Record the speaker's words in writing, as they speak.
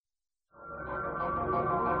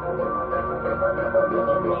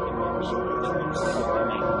Musical,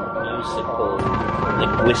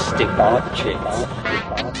 linguistic objects.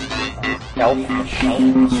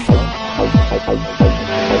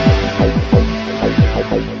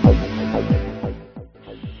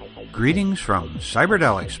 Greetings from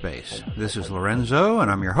Psychedelic space. This is Lorenzo, and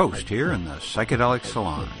I'm your host here in the Psychedelic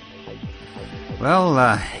Salon.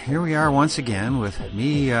 Well, here we are once again with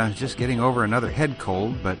me just getting over another head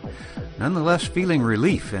cold, but nonetheless feeling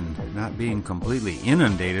relief in not being completely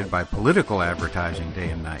inundated by political advertising day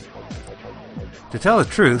and night. To tell the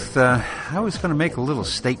truth, I was going to make a little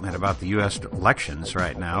statement about the U.S. elections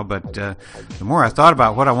right now, but the more I thought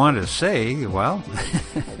about what I wanted to say, well,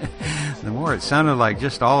 the more it sounded like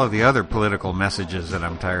just all of the other political messages that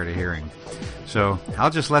I'm tired of hearing. So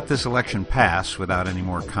I'll just let this election pass without any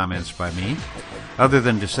more comments by me, other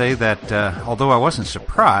than to say that although I wasn't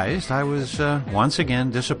surprised, I was once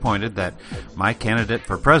again disappointed that my candidate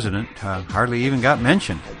for president hardly even got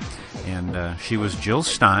mentioned. And she was Jill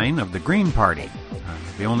Stein of the Green Party,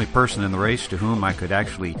 the only person in the race to whom I could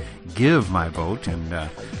actually give my vote and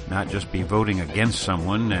not just be voting against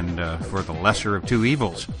someone and for the lesser of two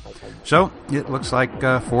evils. So it looks like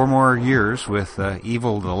 4 more years with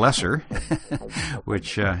evil the lesser,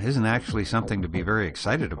 which isn't actually something to be very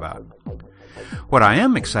excited about. What I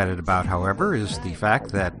am excited about, however, is the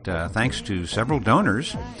fact that thanks to several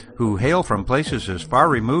donors who hail from places as far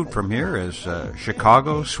removed from here as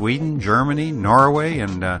Chicago, Sweden, Germany, Norway,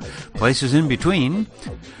 and places in between,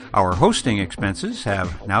 our hosting expenses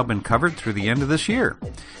have now been covered through the end of this year.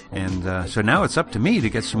 And so now it's up to me to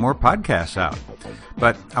get some more podcasts out.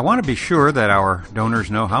 But I want to be sure that our donors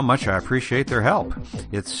know how much I appreciate their help.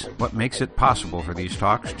 It's what makes it possible for these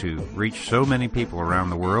talks to reach so many people around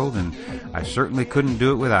the world, and I certainly couldn't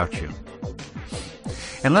do it without you.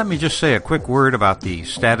 And let me just say a quick word about the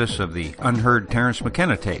status of the unheard Terence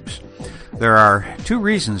McKenna tapes. There are 2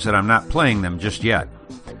 reasons that I'm not playing them just yet.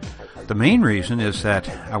 The main reason is that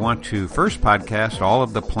I want to first podcast all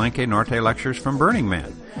of the Palenque Norte lectures from Burning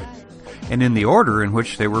Man, and in the order in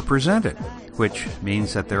which they were presented, which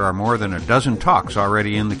means that there are more than a dozen talks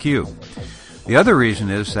already in the queue. The other reason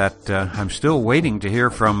is that I'm still waiting to hear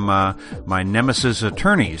from my nemesis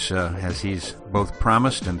attorneys, as he's both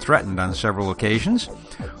promised and threatened on several occasions.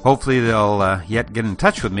 Hopefully they'll yet get in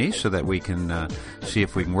touch with me so that we can see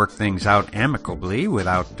if we can work things out amicably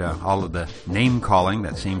without all of the name-calling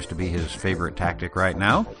that seems to be his favorite tactic right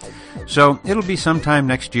now. So it'll be sometime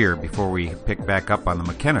next year before we pick back up on the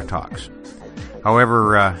McKenna talks.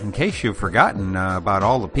 However, in case you've forgotten about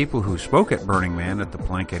all the people who spoke at Burning Man at the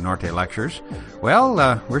Palenque Norte lectures,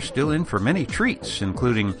 well, we're still in for many treats,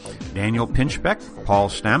 including Daniel Pinchbeck, Paul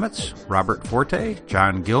Stamets, Robert Forte,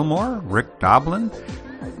 John Gilmore, Rick Doblin,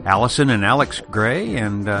 Allison and Alex Gray,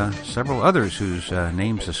 and several others whose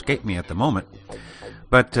names escape me at the moment.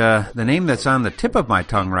 But the name that's on the tip of my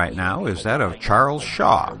tongue right now is that of Charles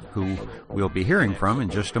Shaw, who we'll be hearing from in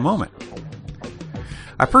just a moment.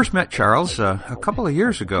 I first met Charles a couple of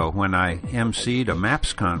years ago when I emceed a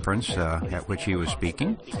MAPS conference at which he was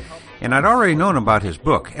speaking, and I'd already known about his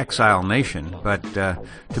book, Exile Nation, but to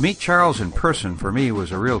meet Charles in person for me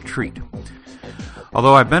was a real treat.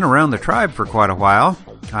 Although I've been around the tribe for quite a while,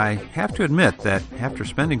 I have to admit that after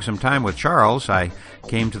spending some time with Charles, I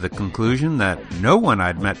came to the conclusion that no one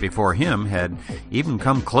I'd met before him had even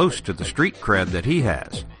come close to the street cred that he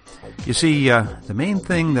has. You see, the main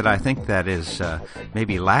thing that I think that is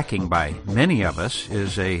maybe lacking by many of us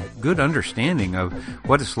is a good understanding of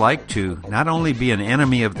what it's like to not only be an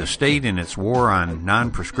enemy of the state in its war on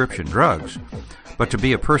non-prescription drugs, but to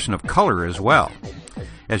be a person of color as well.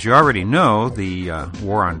 As you already know, the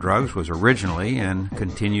war on drugs was originally, and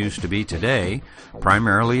continues to be today,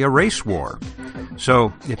 primarily a race war.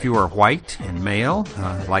 So if you are white and male,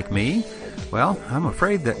 like me, well, I'm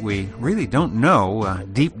afraid that we really don't know,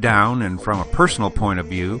 deep down and from a personal point of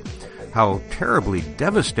view, how terribly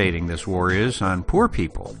devastating this war is on poor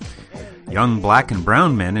people, young black and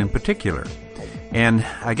brown men in particular. And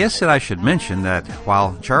I guess that I should mention that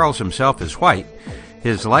while Charles himself is white,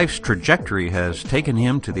 his life's trajectory has taken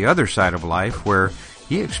him to the other side of life where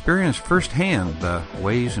he experienced firsthand the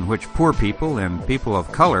ways in which poor people and people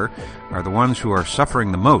of color are the ones who are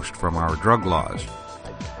suffering the most from our drug laws.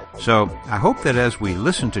 So I hope that as we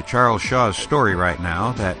listen to Charles Shaw's story right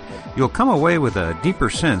now, that you'll come away with a deeper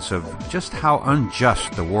sense of just how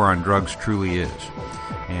unjust the war on drugs truly is.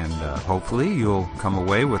 And hopefully you'll come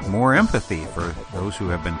away with more empathy for those who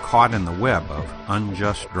have been caught in the web of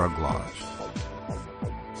unjust drug laws.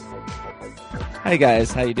 Hi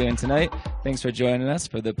guys, how you doing tonight? Thanks for joining us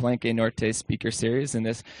for the Palenque Norte speaker series in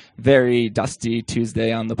this very dusty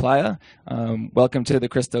Tuesday on the playa. Welcome to the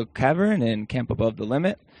Crystal Cavern in Camp Above the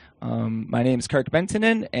Limit. My name is Kirk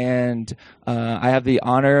Bentonen, and I have the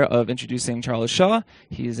honor of introducing Charles Shaw.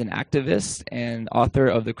 He's an activist and author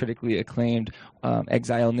of the critically acclaimed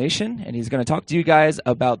Exile Nation, and he's going to talk to you guys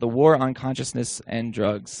about the war on consciousness and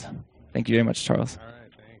drugs. Thank you very much, Charles. All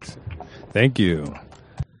right, thanks. Thank you.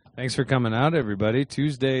 Thanks for coming out, everybody.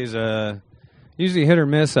 Tuesdays usually hit or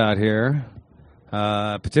miss out here,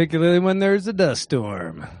 particularly when there's a dust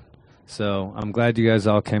storm. So I'm glad you guys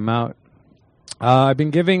all came out. I've been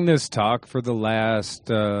giving this talk for the last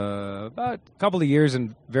about a couple of years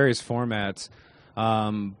in various formats,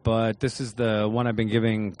 but this is the one I've been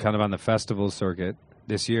giving kind of on the festival circuit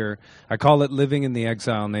this year. I call it Living in the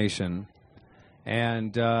Exile Nation,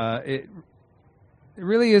 and it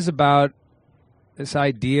really is about this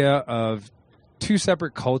idea of two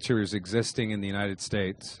separate cultures existing in the United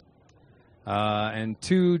States and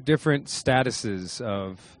two different statuses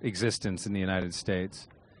of existence in the United States.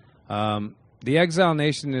 The Exile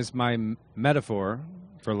Nation is my metaphor,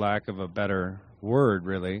 for lack of a better word,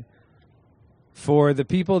 really, for the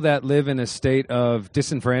people that live in a state of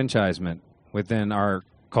disenfranchisement within our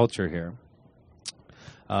culture here.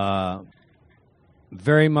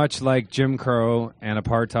 Very much like Jim Crow and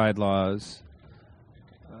apartheid laws,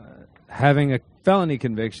 having a felony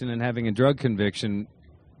conviction and having a drug conviction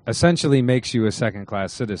essentially makes you a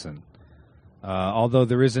second-class citizen. Although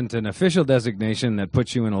there isn't an official designation that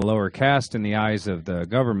puts you in a lower caste in the eyes of the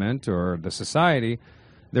government or the society,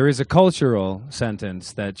 there is a cultural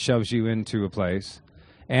sentence that shoves you into a place.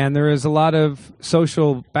 And there is a lot of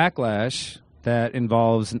social backlash that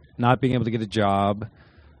involves not being able to get a job,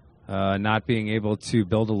 not being able to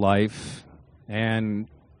build a life, and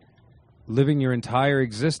living your entire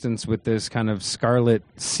existence with this kind of scarlet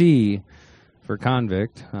C for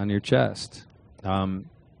convict on your chest. And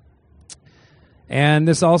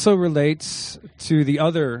this also relates to the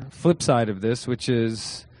other flip side of this, which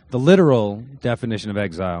is the literal definition of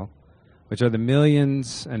exile, which are the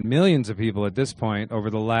millions and millions of people at this point over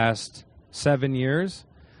the last 7 years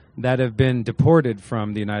that have been deported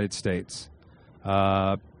from the United States.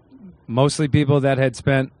 Mostly people that had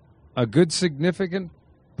spent a good significant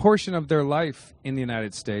portion of their life in the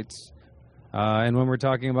United States. And when we're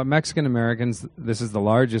talking about Mexican Americans, this is the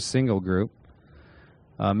largest single group.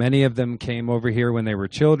 Many of them came over here when they were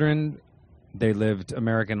children. They lived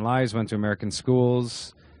American lives, went to American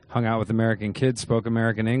schools, hung out with American kids, spoke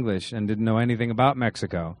American English, and didn't know anything about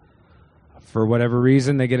Mexico. For whatever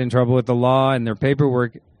reason, they get in trouble with the law, and their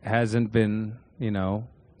paperwork hasn't been,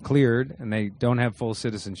 cleared, and they don't have full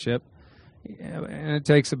citizenship. And it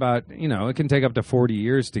takes about, it can take up to 40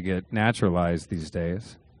 years to get naturalized these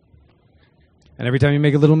days. And every time you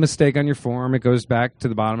make a little mistake on your form, it goes back to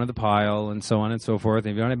the bottom of the pile and so on and so forth.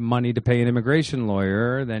 And if you don't have money to pay an immigration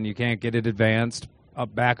lawyer, then you can't get it advanced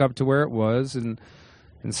back up to where it was. And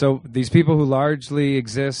so these people who largely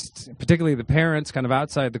exist, particularly the parents kind of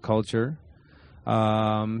outside the culture,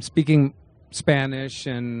 speaking Spanish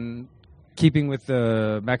and keeping with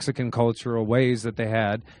the Mexican cultural ways that they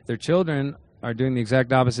had, their children are doing the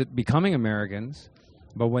exact opposite, becoming Americans.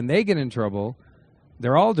 But when they get in trouble,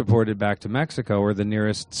 they're all deported back to Mexico or the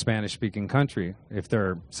nearest Spanish-speaking country, if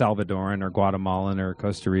they're Salvadoran or Guatemalan or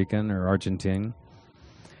Costa Rican or Argentine.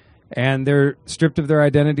 And they're stripped of their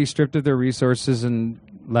identity, stripped of their resources, and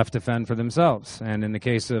left to fend for themselves. And in the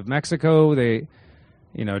case of Mexico, they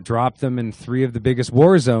drop them in 3 of the biggest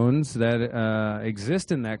war zones that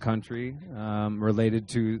exist in that country related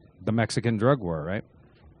to the Mexican drug war, right?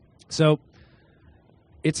 So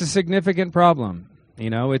it's a significant problem.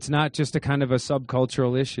 It's not just a kind of a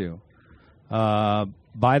subcultural issue.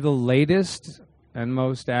 By the latest and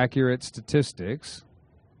most accurate statistics,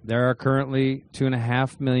 there are currently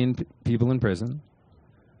 2.5 million people in prison.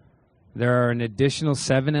 There are an additional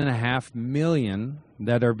 7.5 million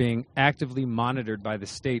that are being actively monitored by the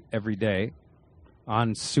state every day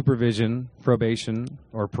on supervision, probation,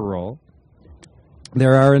 or parole.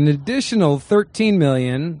 There are an additional 13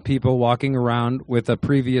 million people walking around with a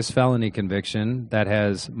previous felony conviction that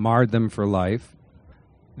has marred them for life.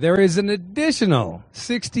 There is an additional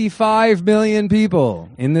 65 million people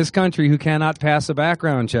in this country who cannot pass a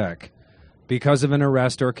background check because of an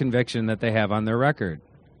arrest or conviction that they have on their record.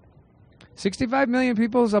 65 million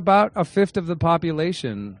people is about a fifth of the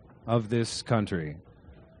population of this country.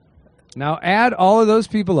 Now add all of those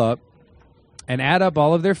people up, and add up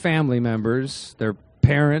all of their family members, their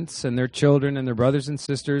parents and their children and their brothers and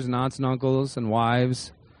sisters and aunts and uncles and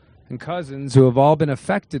wives and cousins who have all been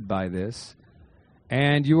affected by this,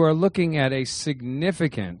 And you are looking at a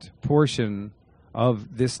significant portion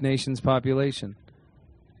of this nation's population,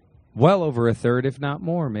 well over a third, if not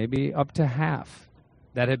more, maybe up to half,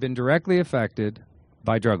 that have been directly affected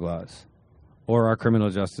by drug laws or our criminal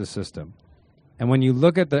justice system. And when you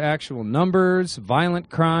look at the actual numbers, violent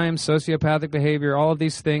crime, sociopathic behavior, all of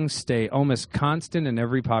these things stay almost constant in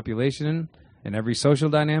every population and every social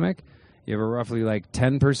dynamic. You have a roughly like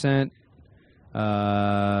 10%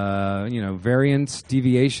 variance,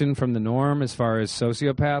 deviation from the norm as far as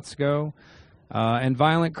sociopaths go. And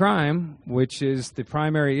violent crime, which is the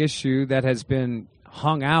primary issue that has been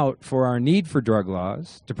hung out for our need for drug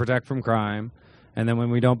laws to protect from crime. And then when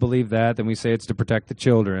we don't believe that, then we say it's to protect the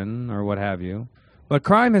children or what have you. But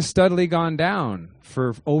crime has steadily gone down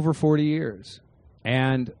for over 40 years.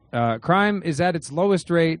 And crime is at its lowest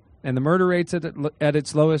rate, and the murder rate's at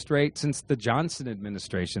its lowest rate since the Johnson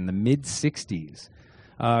administration, the mid-'60s.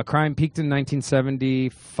 Crime peaked in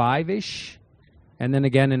 1975-ish, and then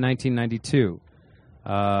again in 1992.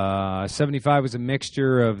 75 was a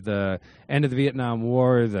mixture of the end of the Vietnam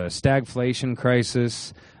War, the stagflation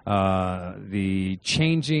crisis, the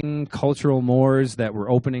changing cultural mores that were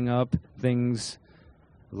opening up things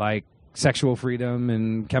like sexual freedom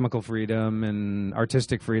and chemical freedom and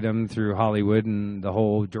artistic freedom through Hollywood and the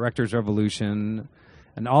whole director's revolution.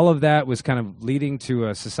 And all of that was kind of leading to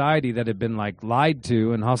a society that had been like lied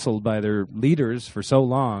to and hustled by their leaders for so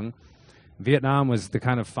long. Vietnam was the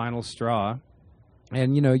kind of final straw.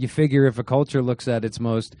 And, you figure if a culture looks at its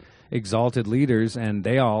most exalted leaders and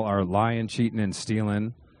they all are lying, cheating, and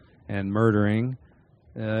stealing and murdering,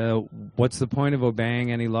 what's the point of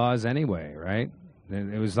obeying any laws anyway, right?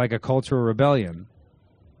 It was like a cultural rebellion.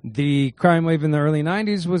 The crime wave in the early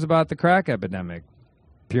 90s was about the crack epidemic,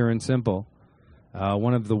 pure and simple.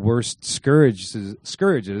 One of the worst scourges is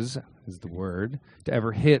the word, to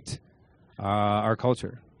ever hit our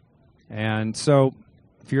culture. And so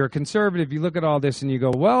if you're a conservative, you look at all this and you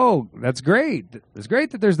go, whoa, that's great. It's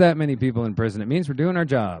great that there's that many people in prison. It means we're doing our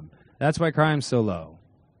job. That's why crime's so low.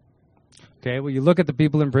 Okay, well, you look at the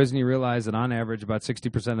people in prison, you realize that on average about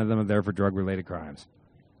 60% of them are there for drug-related crimes,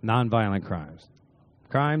 nonviolent crimes,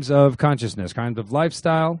 crimes of consciousness, crimes of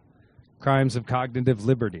lifestyle, crimes of cognitive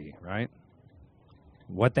liberty, right?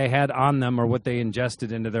 What they had on them or what they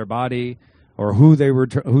ingested into their body or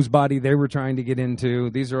whose body they were trying to get into.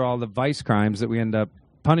 These are all the vice crimes that we end up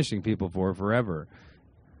punishing people for forever.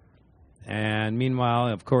 And meanwhile,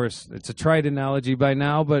 of course, it's a trite analogy by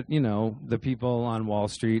now, but, the people on Wall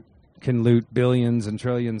Street can loot billions and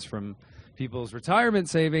trillions from people's retirement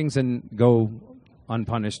savings and go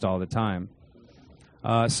unpunished all the time.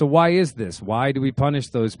 So why is this? Why do we punish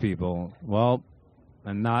those people? Well,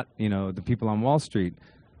 and not, the people on Wall Street.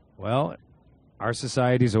 Well, our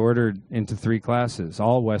society's ordered into three classes.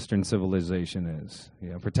 All Western civilization is.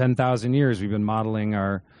 For 10,000 years, we've been modeling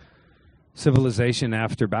our civilization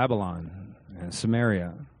after Babylon and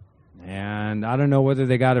Samaria. And I don't know whether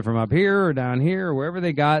they got it from up here or down here or wherever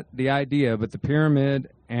they got the idea, but the pyramid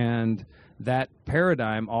and that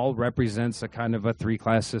paradigm all represents a kind of a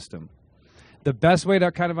three-class system. The best way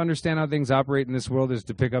to kind of understand how things operate in this world is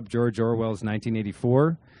to pick up George Orwell's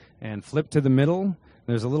 1984 and flip to the middle.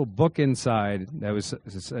 There's a little book inside that was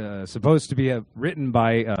supposed to be written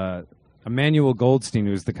by Emmanuel Goldstein,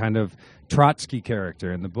 who's the kind of Trotsky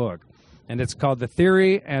character in the book. And it's called The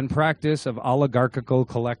Theory and Practice of Oligarchical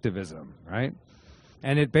Collectivism, right?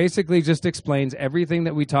 And it basically just explains everything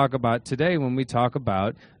that we talk about today when we talk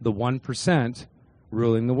about the 1%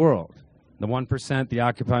 ruling the world. The 1%, the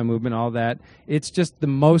Occupy movement, all that. It's just the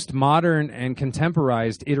most modern and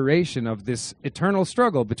contemporized iteration of this eternal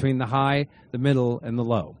struggle between the high, the middle, and the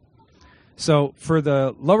low. So for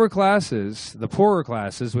the lower classes, the poorer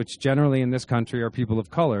classes, which generally in this country are people of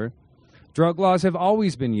color, drug laws have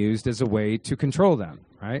always been used as a way to control them,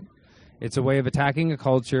 right? It's a way of attacking a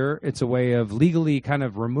culture. It's a way of legally kind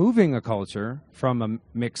of removing a culture from a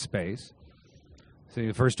mixed space. So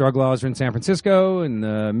the first drug laws were in San Francisco in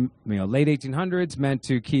the late 1800s, meant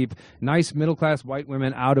to keep nice middle-class white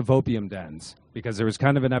women out of opium dens because there was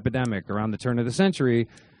kind of an epidemic around the turn of the century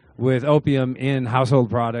with opium in household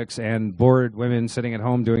products and bored women sitting at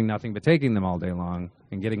home doing nothing but taking them all day long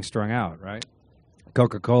and getting strung out, right?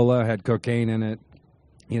 Coca-Cola had cocaine in it.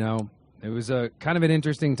 It was a kind of an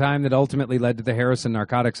interesting time that ultimately led to the Harrison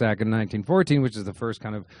Narcotics Act in 1914, which is the first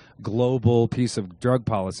kind of global piece of drug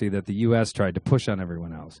policy that the U.S. tried to push on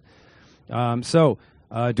everyone else.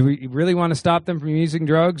 Do we really want to stop them from using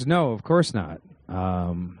drugs? No, of course not.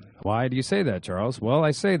 Why do you say that, Charles? Well,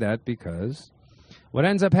 I say that because what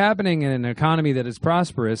ends up happening in an economy that is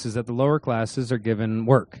prosperous is that the lower classes are given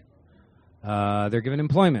work. They're given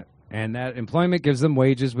employment. And that employment gives them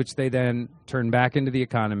wages, which they then turn back into the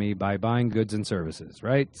economy by buying goods and services,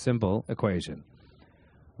 right? Simple equation.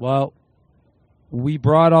 Well, we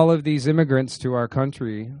brought all of these immigrants to our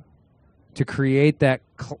country to create that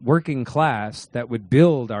working class that would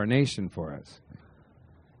build our nation for us.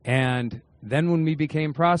 And then when we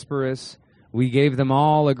became prosperous, we gave them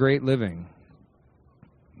all a great living.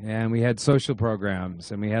 And we had social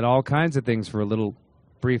programs, and we had all kinds of things for a little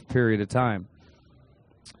brief period of time.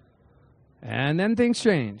 And then things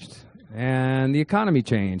changed, and the economy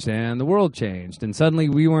changed, and the world changed, and suddenly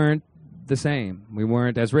we weren't the same. We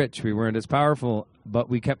weren't as rich, we weren't as powerful, but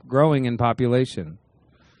we kept growing in population.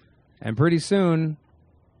 And pretty soon,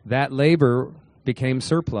 that labor became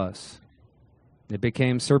surplus. It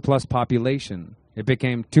became surplus population. It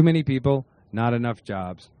became too many people, not enough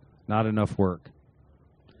jobs, not enough work.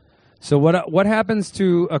 So what happens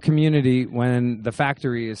to a community when the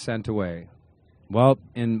factory is sent away? Well,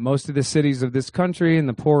 in most of the cities of this country, in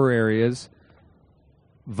the poorer areas,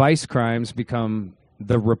 vice crimes become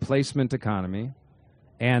the replacement economy,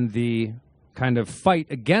 and the kind of fight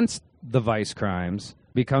against the vice crimes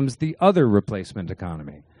becomes the other replacement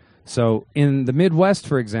economy. So in the Midwest,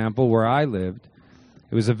 for example, where I lived,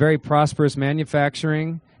 it was a very prosperous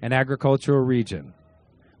manufacturing and agricultural region.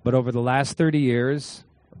 But over the last 30 years,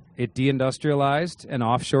 it deindustrialized and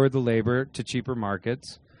offshored the labor to cheaper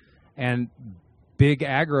markets, and big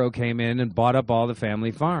agro came in and bought up all the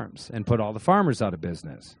family farms and put all the farmers out of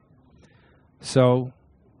business. So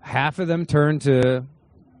half of them turned to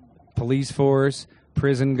police force,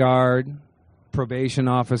 prison guard, probation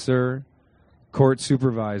officer, court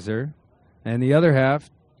supervisor, and the other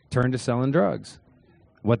half turned to selling drugs.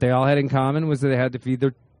 What they all had in common was that they had to feed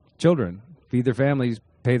their children, feed their families,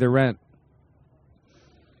 pay their rent.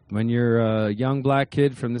 When you're a young black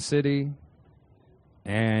kid from the city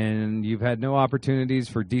and you've had no opportunities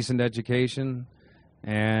for decent education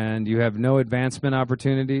and you have no advancement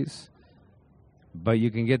opportunities, but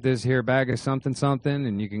you can get this here bag of something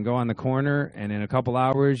and you can go on the corner and in a couple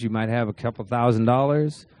hours you might have a couple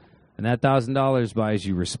 $1,000, and that $1,000 buys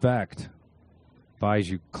you respect, buys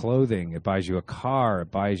you clothing, it buys you a car,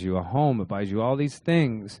 it buys you a home, it buys you all these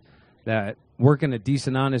things that working a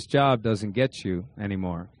decent, honest job doesn't get you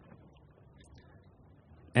anymore.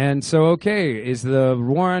 And so, okay, is the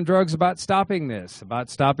war on drugs about stopping this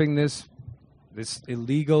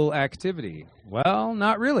illegal activity? Well,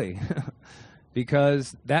 not really,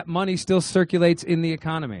 because that money still circulates in the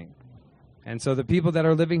economy. And so the people that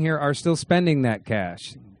are living here are still spending that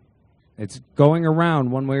cash. It's going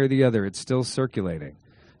around one way or the other. It's still circulating.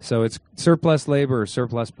 So it's surplus labor or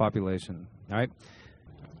surplus population, all right?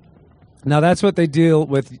 Now, that's what they deal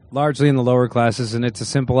with largely in the lower classes, and it's a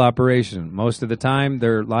simple operation. Most of the time,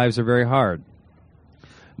 their lives are very hard.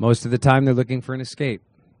 Most of the time, they're looking for an escape.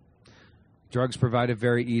 Drugs provide a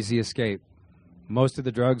very easy escape. Most of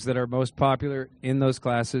the drugs that are most popular in those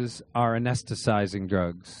classes are anesthetizing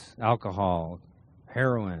drugs, alcohol,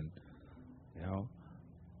 heroin,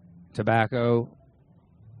 tobacco.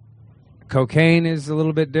 Cocaine is a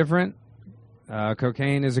little bit different.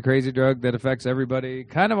 Cocaine is a crazy drug that affects everybody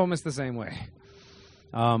kind of almost the same way.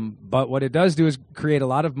 But what it does do is create a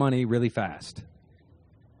lot of money really fast.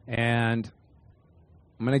 And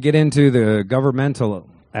I'm going to get into the governmental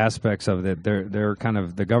aspects of it. They're kind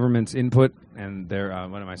of the government's input and their,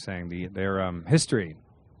 their history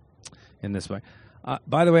in this way.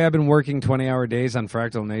 By the way, I've been working 20-hour days on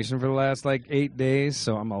Fractal Nation for the last 8 days,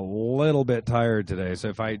 so I'm a little bit tired today. So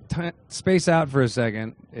if I space out for a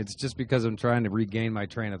second, it's just because I'm trying to regain my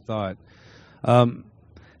train of thought.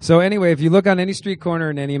 So anyway, if you look on any street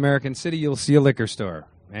corner in any American city, you'll see a liquor store,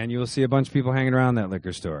 and you'll see a bunch of people hanging around that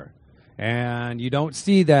liquor store. And you don't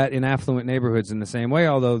see that in affluent neighborhoods in the same way,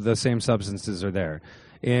 although the same substances are there.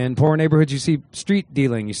 In poor neighborhoods, you see street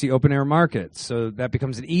dealing, you see open-air markets. So that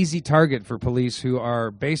becomes an easy target for police who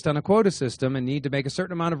are based on a quota system and need to make a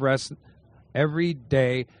certain amount of arrests every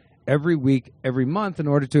day, every week, every month in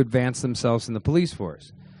order to advance themselves in the police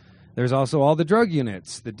force. There's also all the drug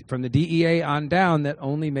units from the DEA on down that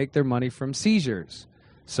only make their money from seizures.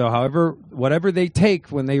 So whatever they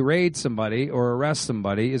take when they raid somebody or arrest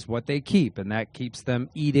somebody is what they keep, and that keeps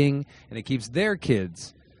them eating, and it keeps their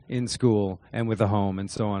kids in school and with a home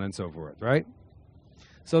and so on and so forth, right?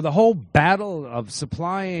 So the whole battle of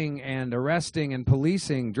supplying and arresting and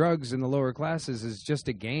policing drugs in the lower classes is just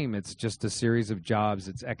a game. It's just a series of jobs.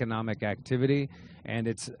 It's economic activity, and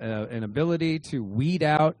it's an ability to weed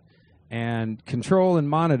out and control and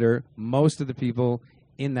monitor most of the people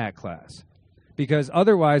in that class. Because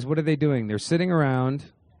otherwise, what are they doing? They're sitting around,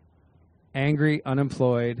 angry,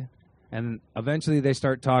 unemployed, And eventually they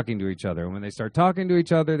start talking to each other. And when they start talking to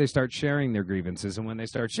each other, they start sharing their grievances. And when they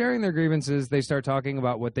start sharing their grievances, they start talking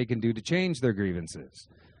about what they can do to change their grievances.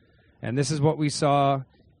 And this is what we saw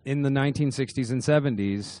in the 1960s and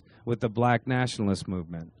 70s with the black nationalist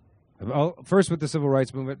movement. First with the civil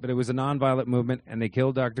rights movement, but it was a nonviolent movement, and they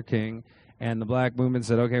killed Dr. King. And the black movement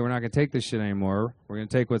said, okay, we're not going to take this shit anymore. We're going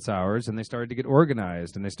to take what's ours. And they started to get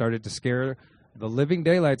organized, and they started to scare the living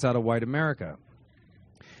daylights out of white America.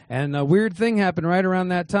 And a weird thing happened right around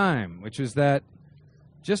that time, which was that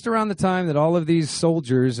just around the time that all of these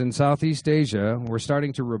soldiers in Southeast Asia were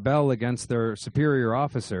starting to rebel against their superior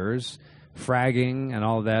officers, fragging and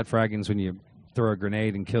all of that. Fragging's when you throw a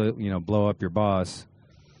grenade and kill, blow up your boss.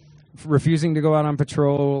 Refusing to go out on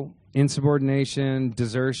patrol, insubordination,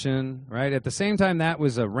 desertion, right? At the same time, that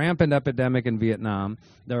was a rampant epidemic in Vietnam.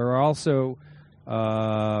 There were also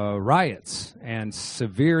riots and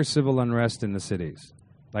severe civil unrest in the cities.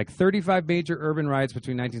 Like 35 major urban riots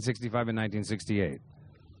between 1965 and 1968.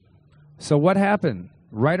 So what happened?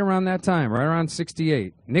 Right around that time, right around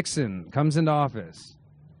 68, Nixon comes into office,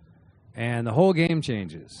 and the whole game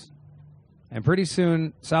changes. And pretty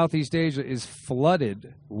soon, Southeast Asia is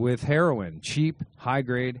flooded with heroin, cheap,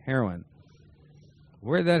 high-grade heroin.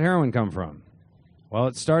 Where did that heroin come from? Well,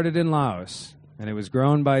 it started in Laos, and it was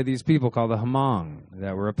grown by these people called the Hmong,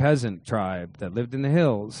 that were a peasant tribe that lived in the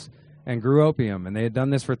hills and grew opium, and they had done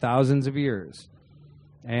this for thousands of years.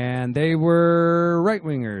 And they were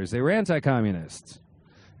right-wingers. They were anti-communists.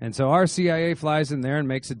 And so our CIA flies in there and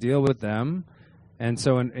makes a deal with them. And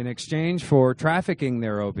so in exchange for trafficking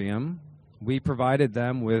their opium, we provided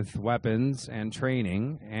them with weapons and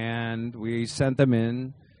training, and we sent them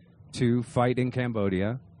in to fight in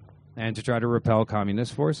Cambodia and to try to repel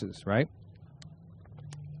communist forces, right?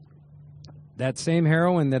 That same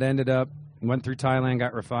heroin that went through Thailand,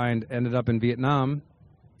 got refined, ended up in Vietnam,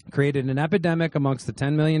 created an epidemic amongst the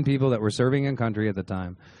 10 million people that were serving in country at the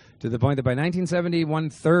time, to the point that by 1970,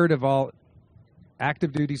 1/3 of all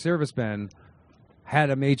active duty servicemen had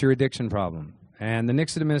a major addiction problem. And the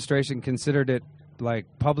Nixon administration considered it like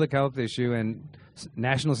public health issue and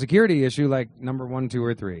national security issue like number 1, 2,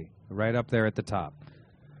 or 3, right up there at the top.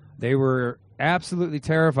 They were absolutely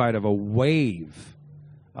terrified of a wave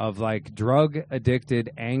of like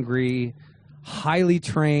drug-addicted, angry, highly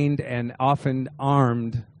trained, and often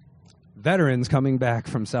armed veterans coming back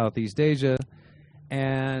from Southeast Asia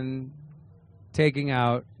and taking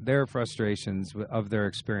out their frustrations of their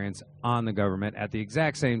experience on the government at the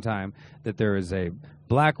exact same time that there is a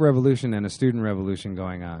black revolution and a student revolution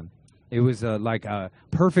going on. It was like a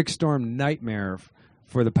perfect storm nightmare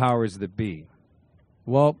for the powers that be.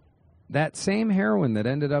 Well, that same heroin that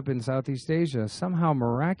ended up in Southeast Asia somehow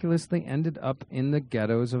miraculously ended up in the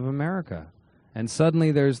ghettos of America. And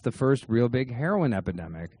suddenly there's the first real big heroin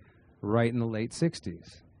epidemic right in the late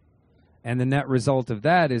 60s. And the net result of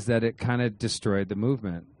that is that it kind of destroyed the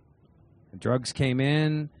movement. The drugs came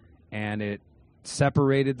in, and it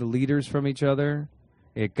separated the leaders from each other.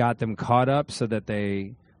 It got them caught up so that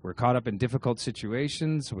they were caught up in difficult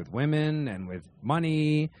situations with women and with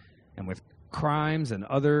money and with crimes and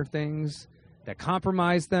other things that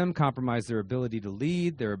compromised them, compromised their ability to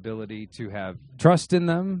lead, their ability to have trust in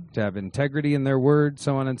them, to have integrity in their word,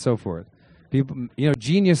 so on and so forth. People,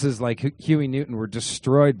 geniuses like Huey Newton were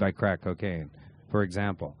destroyed by crack cocaine, for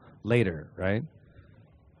example, later, right?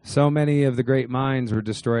 So many of the great minds were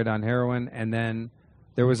destroyed on heroin, and then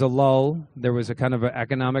there was a lull. There was a kind of an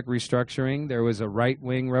economic restructuring. There was a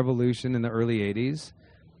right-wing revolution in the early 80s,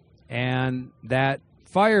 and that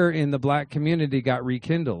fire in the black community got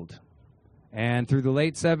rekindled. And through the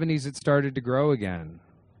late 70s, it started to grow again.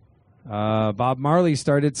 Bob Marley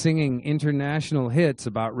started singing international hits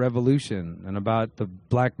about revolution and about the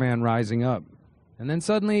black man rising up. And then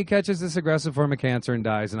suddenly he catches this aggressive form of cancer and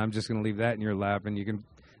dies, and I'm just going to leave that in your lap, and you can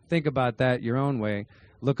think about that your own way.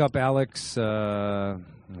 Look up Alex,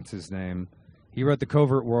 what's his name? He wrote The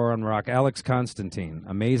Covert War on Rock. Alex Constantine,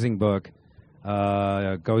 amazing book.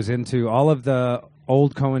 Goes into all of the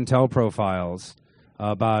old COINTEL profiles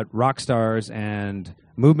about rock stars and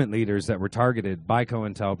movement leaders that were targeted by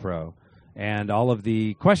COINTELPRO, and all of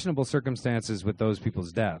the questionable circumstances with those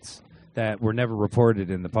people's deaths that were never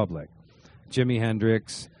reported in the public. Jimi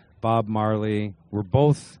Hendrix, Bob Marley were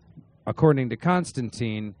both, according to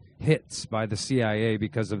Constantine, hits by the CIA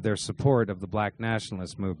because of their support of the black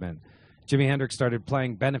nationalist movement. Jimi Hendrix started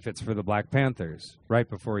playing benefits for the Black Panthers right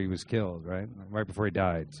before he was killed, right before he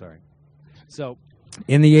died, sorry. So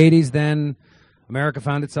in the 80s then, America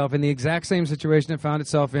found itself in the exact same situation it found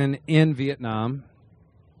itself in Vietnam,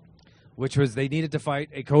 which was they needed to fight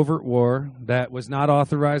a covert war that was not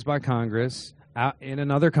authorized by Congress out in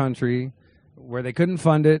another country where they couldn't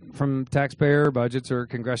fund it from taxpayer budgets or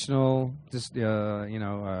congressional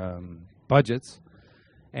budgets,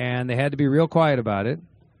 and they had to be real quiet about it.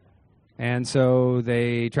 And so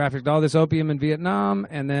they trafficked all this opium in Vietnam,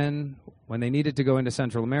 and then when they needed to go into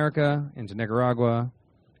Central America, into Nicaragua,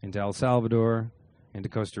 into El Salvador, into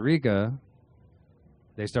Costa Rica,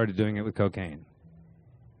 they started doing it with cocaine.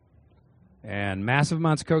 And massive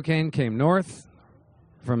amounts of cocaine came north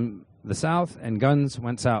from the south, and guns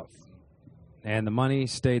went south. And the money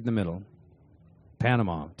stayed in the middle.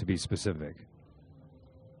 Panama, to be specific.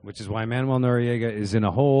 Which is why Manuel Noriega is in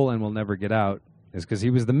a hole and will never get out, is because he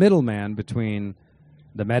was the middleman between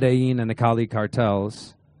the Medellin and the Cali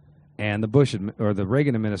cartels and the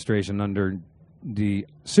Reagan administration under the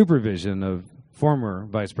supervision of former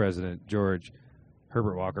Vice President George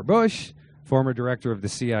Herbert Walker Bush, former director of the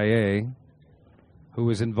CIA, who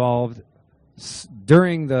was involved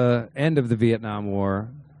during the end of the Vietnam War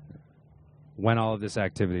when all of this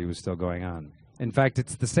activity was still going on. In fact,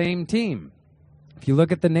 it's the same team. If you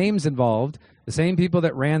look at the names involved, the same people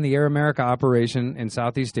that ran the Air America operation in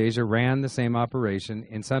Southeast Asia ran the same operation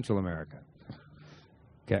in Central America.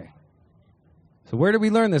 Okay. So where did we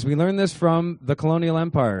learn this? We learned this from the colonial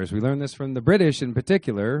empires. We learned this from the British in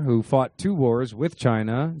particular, who fought 2 wars with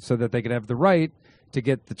China so that they could have the right to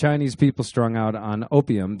get the Chinese people strung out on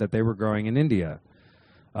opium that they were growing in India.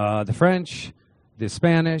 The French, the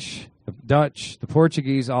Spanish, the Dutch, the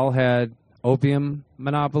Portuguese all had opium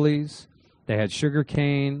monopolies. They had sugar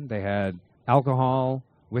cane. They had alcohol,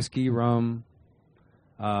 whiskey, rum.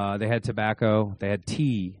 They had tobacco. They had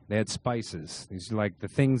tea. They had spices. These are like the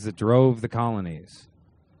things that drove the colonies.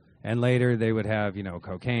 And later they would have,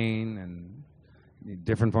 cocaine and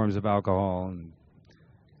different forms of alcohol and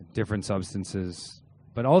different substances.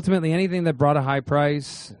 But ultimately, anything that brought a high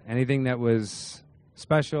price, anything that was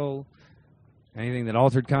special, anything that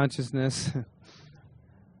altered consciousness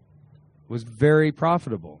was very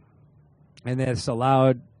profitable. And this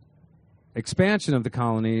allowed expansion of the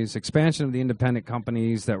colonies, expansion of the independent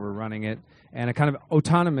companies that were running it, and a kind of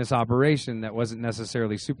autonomous operation that wasn't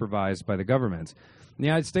necessarily supervised by the governments. The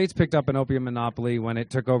United States picked up an opium monopoly when it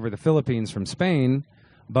took over the Philippines from Spain,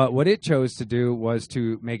 but what it chose to do was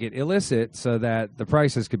to make it illicit so that the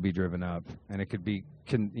prices could be driven up, and it could be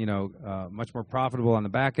much more profitable on the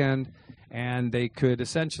back end, and they could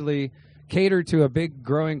essentially cater to a big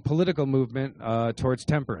growing political movement towards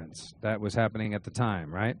temperance that was happening at the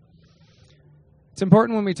time, right? It's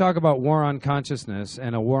important when we talk about war on consciousness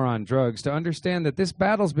and a war on drugs to understand that this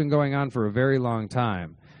battle's been going on for a very long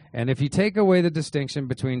time. And if you take away the distinction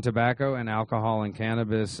between tobacco and alcohol and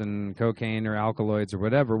cannabis and cocaine or alkaloids or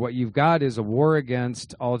whatever, what you've got is a war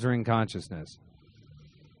against altering consciousness.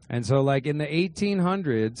 And so like in the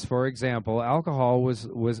 1800s, for example, alcohol was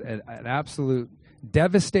an absolute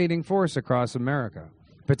devastating force across America,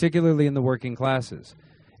 particularly in the working classes.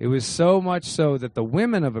 It was so much so that the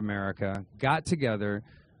women of America got together,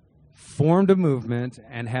 formed a movement,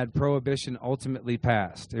 and had prohibition ultimately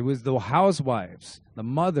passed. It was the housewives, the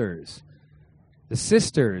mothers, the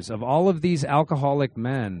sisters of all of these alcoholic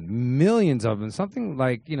men, millions of them, something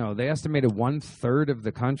like, they estimated 1/3 of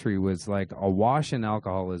the country was like awash in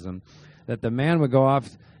alcoholism, that the man would go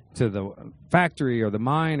off to the factory or the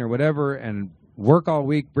mine or whatever and work all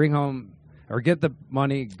week, bring home, or get the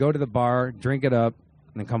money, go to the bar, drink it up,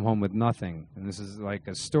 and then come home with nothing. And this is like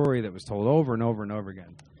a story that was told over and over and over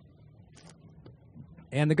again.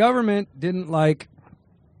 And the government didn't like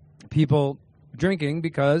people drinking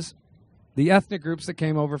because the ethnic groups that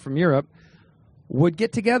came over from Europe would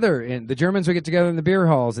get together, and the Germans would get together in the beer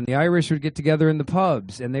halls, and the Irish would get together in the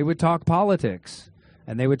pubs, and they would talk politics.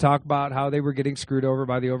 And they would talk about how they were getting screwed over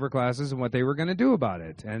by the overclasses and what they were going to do about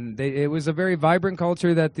it. And it was a very vibrant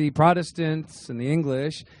culture that the Protestants and the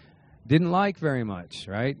English didn't like very much,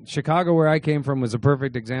 right? Chicago, where I came from, was a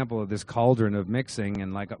perfect example of this cauldron of mixing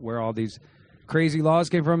and like where all these crazy laws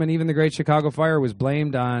came from. And even the Great Chicago Fire was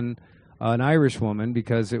blamed on an Irish woman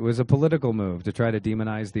because it was a political move to try to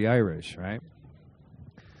demonize the Irish, right?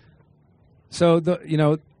 So,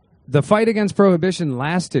 the fight against prohibition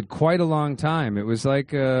lasted quite a long time. It was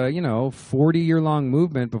like, 40-year-long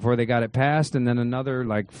movement before they got it passed, and then another,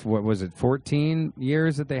 14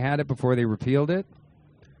 years that they had it before they repealed it.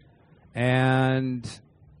 And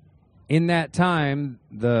in that time,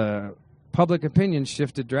 the public opinion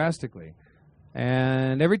shifted drastically.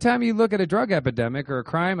 And every time you look at a drug epidemic or a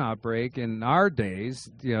crime outbreak in our days,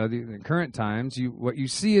 the current times, what you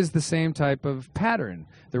see is the same type of pattern.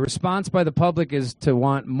 The response by the public is to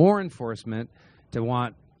want more enforcement, to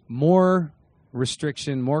want more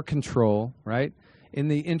restriction, more control, right, in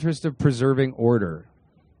the interest of preserving order,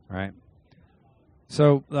 right?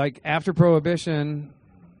 So, like, after Prohibition,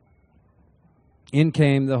 in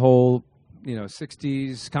came the whole,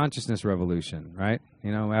 60s consciousness revolution, right?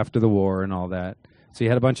 After the war and all that. So you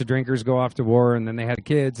had a bunch of drinkers go off to war, and then they had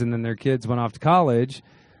kids, and then their kids went off to college,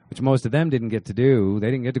 which most of them didn't get to do. They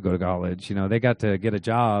didn't get to go to college. They got to get a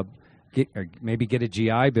job, or maybe get a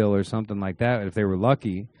GI Bill or something like that if they were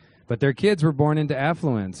lucky. But their kids were born into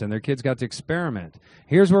affluence, and their kids got to experiment.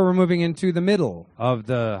 Here's where we're moving into the middle of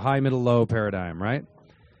the high, middle, low paradigm, right?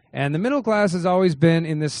 And the middle class has always been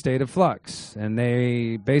in this state of flux, and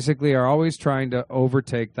they basically are always trying to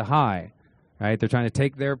overtake the high, right? They're trying to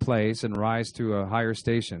take their place and rise to a higher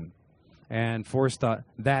station and force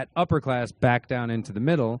that upper class back down into the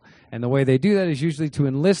middle. And the way they do that is usually to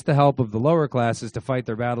enlist the help of the lower classes to fight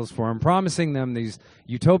their battles for them, promising them these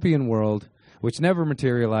utopian world which never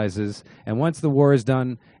materializes, and once the war is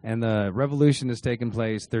done and the revolution has taken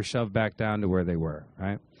place, they're shoved back down to where they were,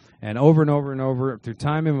 right? And over and over and over, through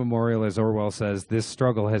time immemorial, as Orwell says, this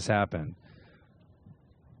struggle has happened.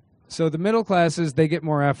 So the middle classes, they get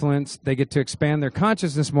more affluence, they get to expand their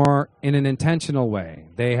consciousness more in an intentional way.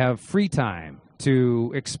 They have free time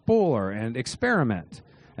to explore and experiment,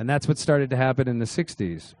 and that's what started to happen in the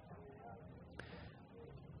 60s.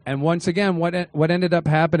 And once again, what ended up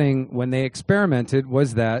happening when they experimented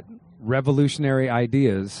was that revolutionary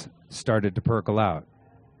ideas started to percolate out.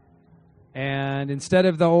 And instead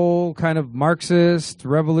of the old kind of Marxist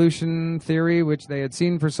revolution theory, which they had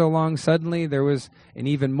seen for so long, suddenly there was an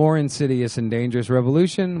even more insidious and dangerous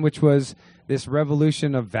revolution, which was this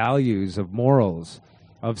revolution of values, of morals,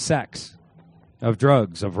 of sex, of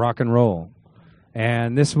drugs, of rock and roll.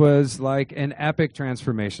 And this was like an epic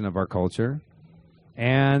transformation of our culture.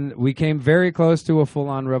 And we came very close to a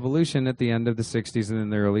full-on revolution at the end of the 60s and in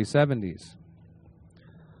the early 70s.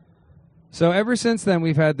 So ever since then,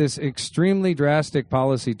 we've had this extremely drastic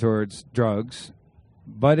policy towards drugs,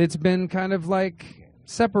 but it's been kind of like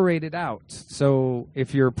separated out. So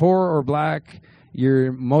if you're poor or black,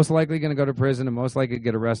 you're most likely going to go to prison and most likely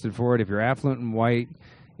get arrested for it. If you're affluent and white,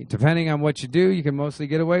 depending on what you do, you can mostly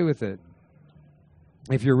get away with it.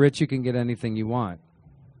 If you're rich, you can get anything you want.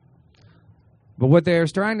 But what they're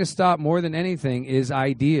trying to stop more than anything is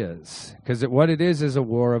ideas, because what it is a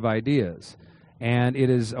war of ideas. And it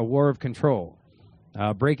is a war of control,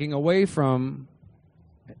 breaking away from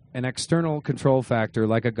an external control factor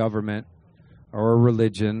like a government or a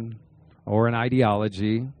religion or an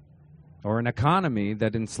ideology or an economy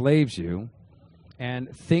that enslaves you, and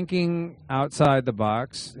thinking outside the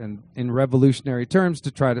box and in revolutionary terms to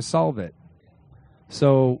try to solve it.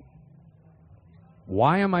 So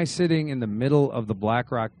why am I sitting in the middle of the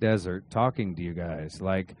Black Rock Desert talking to you guys?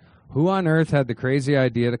 Like, who on earth had the crazy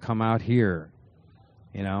idea to come out here?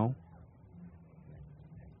 And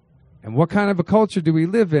what kind of a culture do we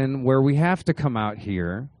live in where we have to come out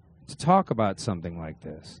here to talk about something like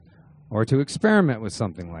this or to experiment with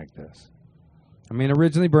something like this? I mean,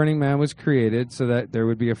 originally Burning Man was created so that there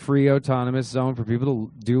would be a free autonomous zone for people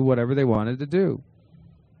to do whatever they wanted to do.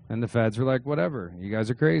 And the feds were like, whatever, you guys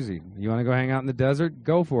are crazy. You want to go hang out in the desert?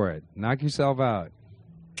 Go for it. Knock yourself out.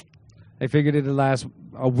 They figured it'd last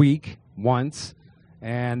a week once,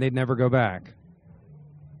 and they'd never go back.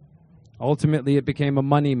 Ultimately, it became a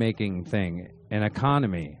money-making thing, an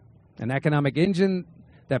economy, an economic engine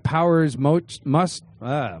that powers much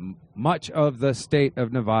of the state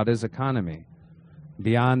of Nevada's economy.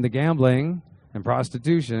 Beyond the gambling and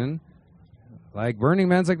prostitution, like Burning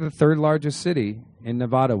Man's like the third largest city in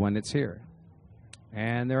Nevada when it's here.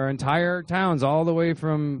 And there are entire towns all the way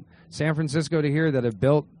from San Francisco to here that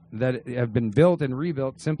have been built and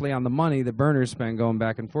rebuilt simply on the money the burners spend going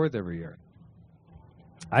back and forth every year.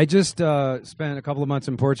 I just spent a couple of months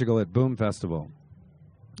in Portugal at Boom Festival,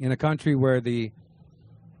 in a country where the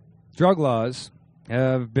drug laws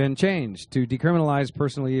have been changed to decriminalize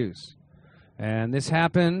personal use. And this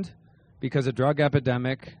happened because a drug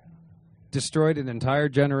epidemic destroyed an entire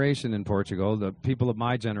generation in Portugal. The people of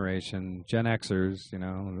my generation, Gen Xers,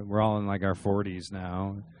 we're all in like our 40s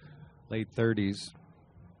now, late 30s.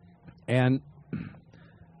 And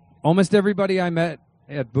almost everybody I met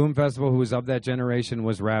at Boom Festival who was of that generation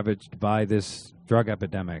was ravaged by this drug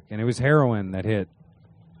epidemic. And it was heroin that hit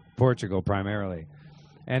Portugal primarily.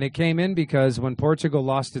 And it came in because when Portugal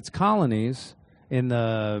lost its colonies in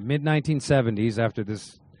the mid-1970s after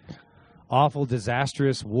this awful,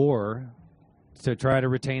 disastrous war to try to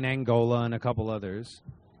retain Angola and a couple others,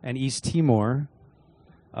 and East Timor,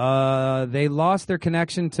 they lost their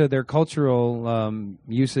connection to their cultural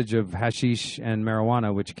usage of hashish and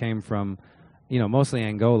marijuana, which came from, mostly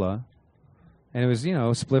Angola. And it was,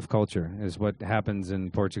 spliff culture is what happens in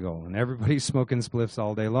Portugal. And everybody's smoking spliffs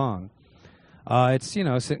all day long. It's,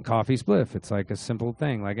 coffee spliff. It's like a simple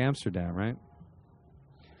thing, like Amsterdam, right?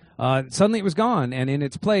 Suddenly it was gone, and in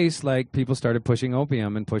its place, like, people started pushing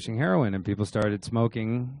opium and pushing heroin, and people started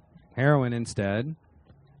smoking heroin instead.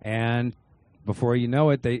 And before you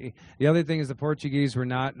know it, the other thing is the Portuguese were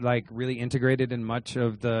not, like, really integrated in much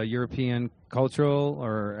of the European cultural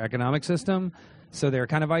or economic system, so they were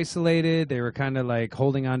kind of isolated. They were kind of, like,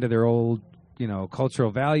 holding on to their old,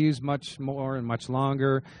 cultural values much more and much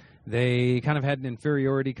longer. They kind of had an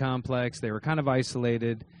inferiority complex. They were kind of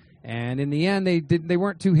isolated. And in the end, they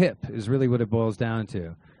weren't too hip, is really what it boils down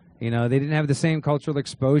to. They didn't have the same cultural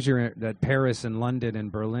exposure that Paris and London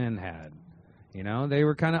and Berlin had. They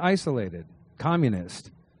were kind of isolated,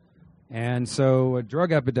 communist. And so a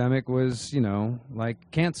drug epidemic was,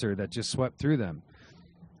 like cancer that just swept through them.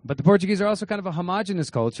 But the Portuguese are also kind of a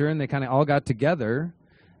homogenous culture, and they kind of all got together,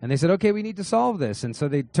 and they said, okay, we need to solve this. And so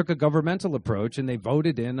they took a governmental approach, and they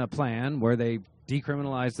voted in a plan where they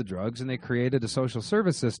decriminalized the drugs, and they created a social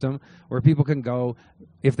service system where people can go,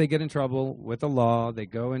 if they get in trouble with the law, they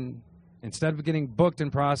go and, instead of getting booked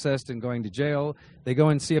and processed and going to jail, they go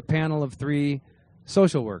and see a panel of 3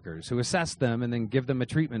 social workers who assess them and then give them a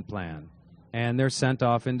treatment plan. And they're sent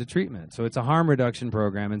off into treatment. So it's a harm reduction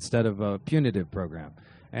program instead of a punitive program.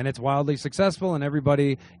 And it's wildly successful, and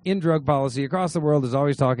everybody in drug policy across the world is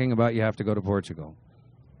always talking about you have to go to Portugal.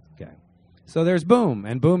 Okay. So there's Boom,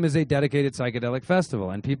 and Boom is a dedicated psychedelic festival,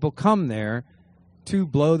 and people come there to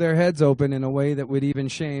blow their heads open in a way that would even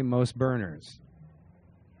shame most burners.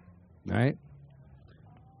 Right?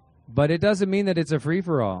 But it doesn't mean that it's a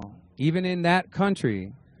free-for-all. Even in that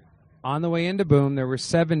country, on the way into Boom, there were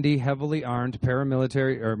 70 heavily armed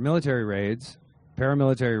military raids,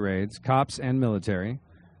 cops and military,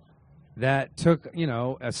 that took,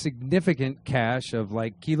 a significant cache of,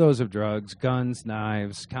 like, kilos of drugs, guns,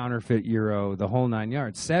 knives, counterfeit euro, the whole 9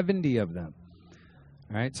 yards. 70 of them.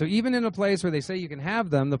 Right? So even in a place where they say you can have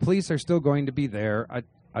them, the police are still going to be there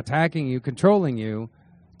attacking you, controlling you,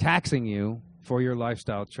 taxing you for your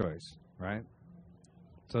lifestyle choice. Right?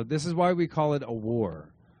 So this is why we call it a war.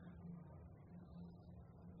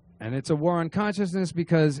 And it's a war on consciousness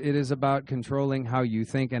because it is about controlling how you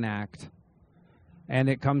think and act. And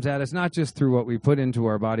it comes at us not just through what we put into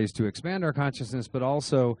our bodies to expand our consciousness, but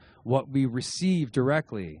also what we receive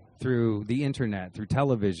directly through the internet, through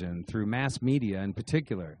television, through mass media in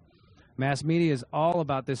particular. Mass media is all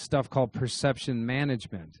about this stuff called perception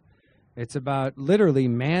management. It's about literally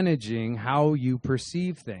managing how you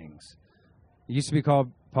perceive things. It used to be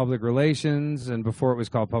called public relations, and before it was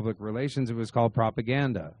called public relations, it was called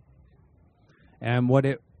propaganda. And what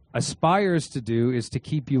it aspires to do is to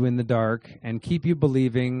keep you in the dark and keep you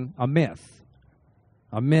believing a myth,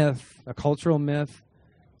 a cultural myth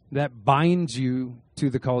that binds you to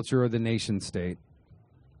the culture or the nation state.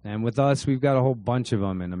 And with us, we've got a whole bunch of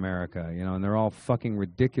them in America, and they're all fucking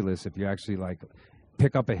ridiculous if you actually, like,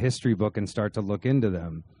 pick up a history book and start to look into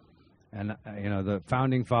them. And, the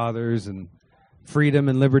founding fathers and freedom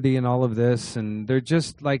and liberty and all of this, and they're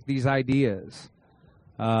just like these ideas.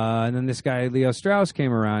 And then this guy, Leo Strauss,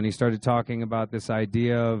 came around. He started talking about this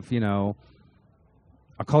idea of,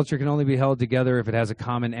 a culture can only be held together if it has a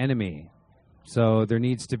common enemy. So there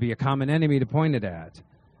needs to be a common enemy to point it at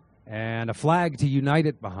and a flag to unite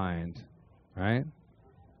it behind, right?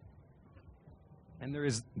 And there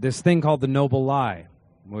is this thing called the noble lie,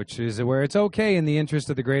 which is where it's okay in the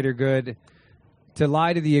interest of the greater good to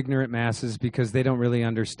lie to the ignorant masses because they don't really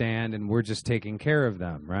understand and we're just taking care of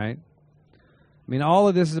them, right? I mean, all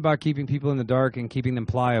of this is about keeping people in the dark and keeping them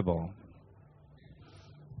pliable.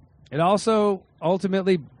 It also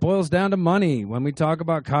ultimately boils down to money when we talk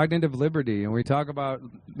about cognitive liberty and we talk about,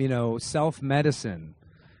 self-medicine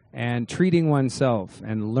and treating oneself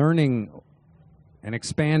and learning and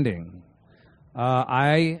expanding.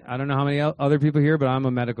 I don't know how many other people here, but I'm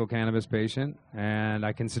a medical cannabis patient, and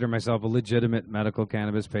I consider myself a legitimate medical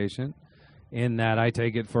cannabis patient in that I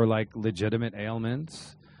take it for, like, legitimate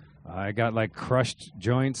ailments. I got, like, crushed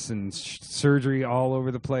joints and surgery all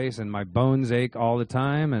over the place, and my bones ache all the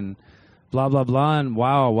time, and blah, blah, blah. And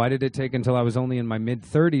wow, why did it take until I was only in my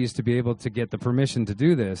mid-30s to be able to get the permission to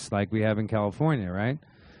do this like we have in California, right?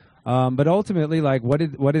 But ultimately, like,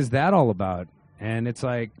 what is that all about? And it's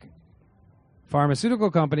like,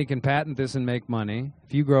 pharmaceutical company can patent this and make money.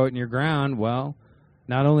 If you grow it in your ground, well,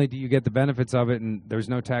 not only do you get the benefits of it and there's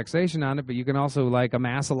no taxation on it, but you can also, like,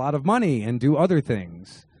 amass a lot of money and do other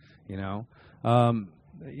things.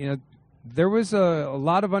 There was a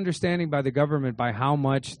lot of understanding by the government by how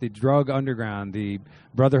much the drug underground, the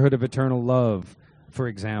Brotherhood of Eternal Love, for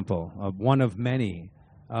example, one of many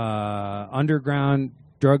underground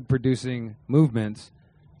drug-producing movements,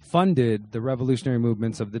 funded the revolutionary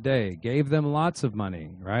movements of the day, gave them lots of money,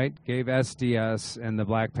 right? Gave SDS and the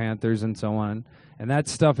Black Panthers and so on. And that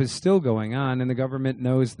stuff is still going on, and the government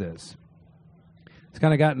knows this. It's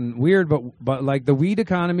kind of gotten weird, but like the weed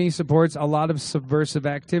economy supports a lot of subversive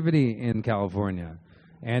activity in California,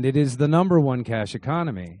 and it is the number one cash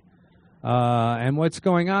economy. And what's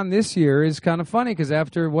going on this year is kind of funny because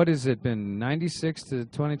after, what has it been, 96 to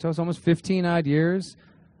 2012, it's almost 15 odd years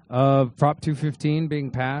of Prop 215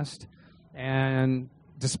 being passed, and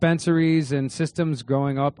dispensaries and systems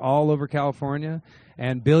growing up all over California,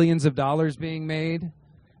 and billions of dollars being made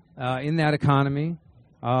in that economy.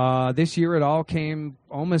 This year it all came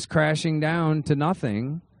almost crashing down to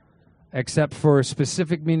nothing, except for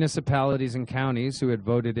specific municipalities and counties who had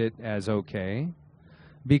voted it as okay,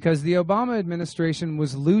 because the Obama administration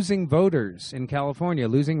was losing voters in California,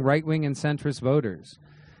 losing right-wing and centrist voters.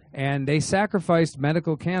 And they sacrificed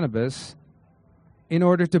medical cannabis in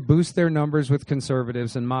order to boost their numbers with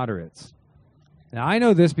conservatives and moderates. Now, I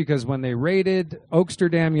know this because when they raided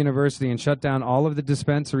Oaksterdam University and shut down all of the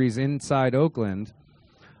dispensaries inside Oakland,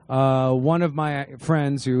 one of my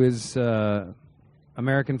friends who is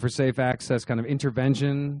American for Safe Access kind of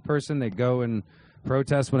intervention person, they go and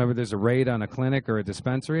protest whenever there's a raid on a clinic or a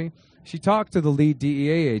dispensary. She talked to the lead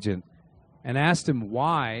DEA agent and asked him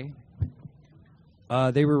why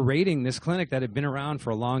they were raiding this clinic that had been around for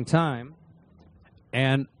a long time,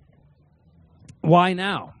 and why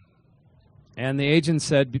now? And the agent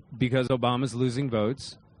said, because Obama's losing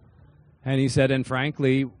votes. And he said, and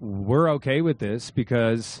frankly, we're okay with this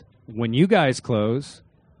because when you guys close,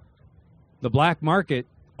 the black market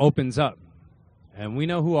opens up. And we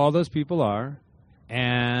know who all those people are,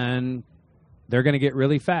 and they're going to get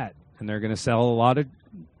really fat, and they're going to sell a lot of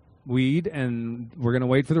weed, and we're going to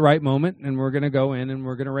wait for the right moment, and we're going to go in and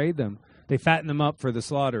we're going to raid them. They fatten them up for the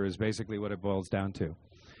slaughter is basically what it boils down to.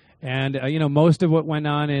 And, most of what went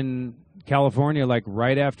on in California, like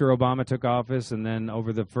right after Obama took office and then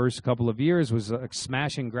over the first couple of years, was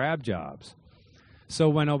smash and grab jobs. So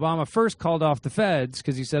when Obama first called off the feds,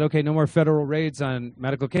 because he said, okay, no more federal raids on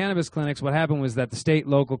medical cannabis clinics, what happened was that the state,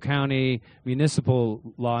 local, county, municipal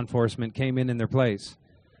law enforcement came in their place.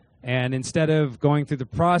 And instead of going through the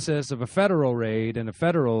process of a federal raid and a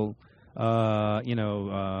federal, what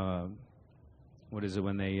is it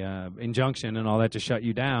when they, injunction and all that to shut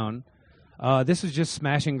you down, this was just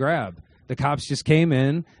smash and grab. The cops just came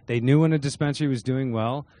in. They knew when a dispensary was doing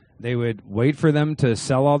well. They would wait for them to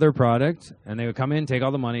sell all their product, and they would come in, take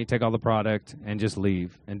all the money, take all the product, and just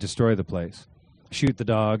leave and destroy the place. Shoot the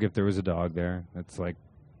dog if there was a dog there. That's like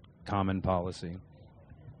common policy.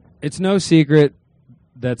 It's no secret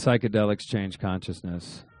that psychedelics change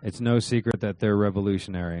consciousness. It's no secret that they're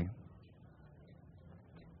revolutionary.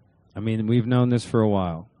 I mean, we've known this for a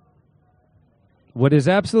while. What is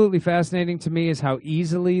absolutely fascinating to me is how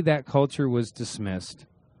easily that culture was dismissed,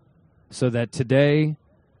 so that today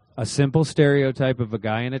a simple stereotype of a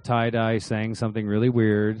guy in a tie-dye saying something really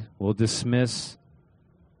weird will dismiss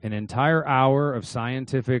an entire hour of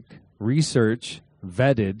scientific research,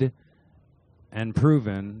 vetted and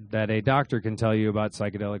proven, that a doctor can tell you about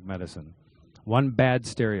psychedelic medicine. One bad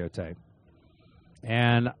stereotype.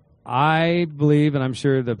 And I believe, and I'm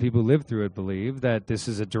sure the people who live through it believe, that this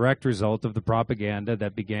is a direct result of the propaganda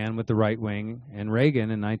that began with the right wing and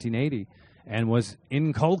Reagan in 1980 and was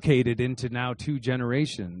inculcated into now two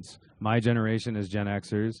generations, my generation as Gen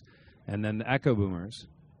Xers and then the Echo Boomers,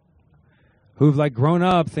 who've like grown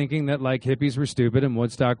up thinking that like hippies were stupid and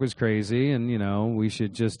Woodstock was crazy and, we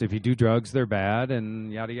should just, if you do drugs, they're bad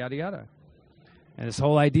and yada, yada, yada. And this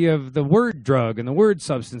whole idea of the word drug and the word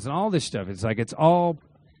substance and all this stuff, it's like it's all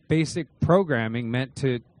basic programming meant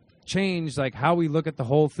to change like how we look at the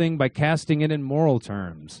whole thing by casting it in moral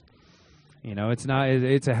terms.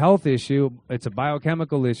 It's a health issue, it's a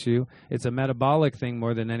biochemical issue, it's a metabolic thing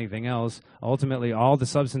more than anything else. Ultimately, all the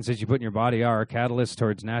substances you put in your body are catalysts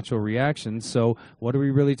towards natural reactions. So what are we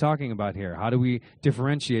really talking about here? How do we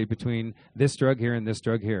differentiate between this drug here and this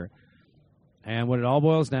drug here? And what it all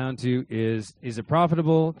boils down to is it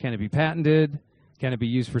profitable? Can it be patented? Can it be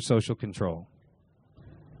used for social control?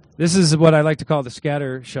 This is what I like to call the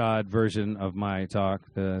scattershot version of my talk,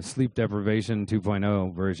 the sleep deprivation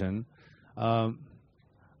 2.0 version.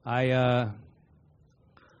 I've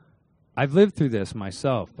lived through this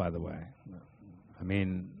myself, by the way. I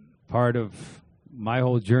mean, part of my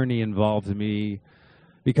whole journey involved me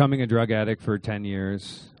becoming a drug addict for 10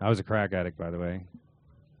 years. I was a crack addict, by the way.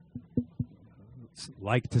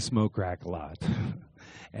 Like to smoke crack a lot.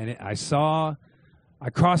 And I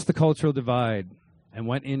crossed the cultural divide and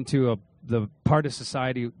went into the part of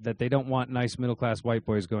society that they don't want nice middle-class white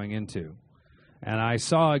boys going into. And I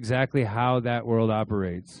saw exactly how that world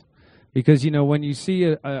operates. Because, when you see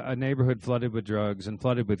a neighborhood flooded with drugs and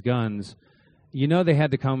flooded with guns, they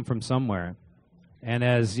had to come from somewhere. And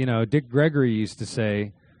as, Dick Gregory used to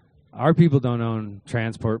say, our people don't own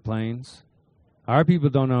transport planes. Our people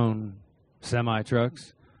don't own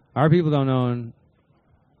semi-trucks. Our people don't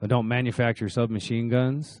manufacture submachine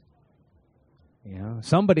guns.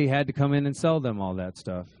 Somebody had to come in and sell them all that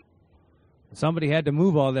stuff. Somebody had to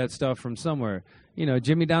move all that stuff from somewhere.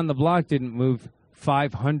 Jimmy down the block didn't move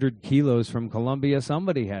 500 kilos from Colombia.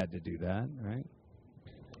 Somebody had to do that, right?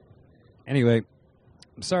 Anyway,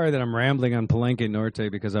 I'm sorry that I'm rambling on Palenque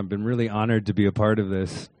Norte because I've been really honored to be a part of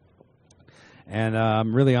this. And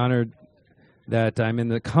I'm really honored that I'm in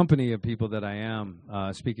the company of people that I am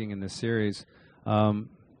speaking in this series.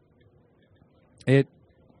 It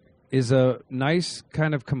is a nice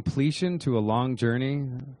kind of completion to a long journey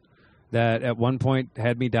that at one point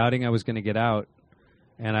had me doubting I was going to get out.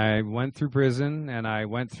 And I went through prison, and I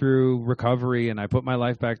went through recovery, and I put my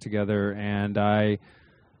life back together, and I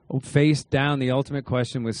faced down the ultimate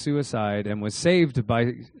question with suicide and was saved by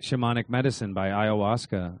shamanic medicine, by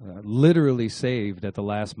ayahuasca, literally saved at the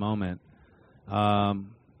last moment.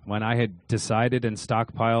 When I had decided and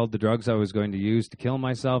stockpiled the drugs I was going to use to kill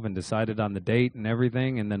myself and decided on the date and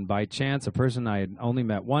everything, and then by chance, a person I had only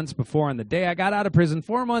met once before on the day I got out of prison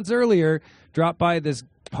 4 months earlier dropped by this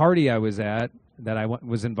party I was at that I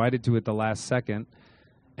was invited to at the last second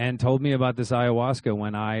and told me about this ayahuasca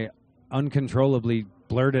when I uncontrollably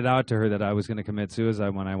blurted out to her that I was going to commit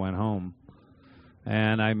suicide when I went home.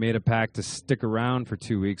 And I made a pact to stick around for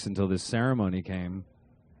 2 weeks until this ceremony came.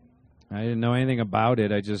 I didn't know anything about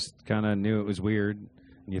it. I just kind of knew it was weird,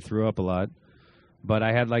 and you threw up a lot. But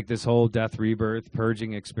I had like this whole death, rebirth,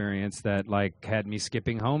 purging experience that like had me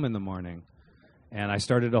skipping home in the morning. And I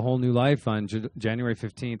started a whole new life on January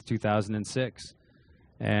 15th, 2006.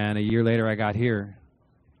 And a year later, I got here.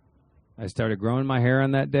 I started growing my hair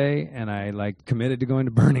on that day, and I like committed to going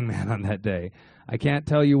to Burning Man on that day. I can't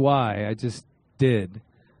tell you why. I just did.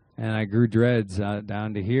 And I grew dreads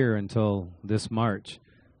down to here until this March.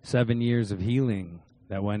 7 years of healing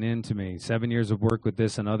that went into me. 7 years of work with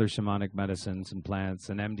this and other shamanic medicines and plants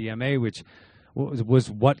and MDMA, which was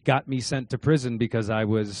what got me sent to prison because I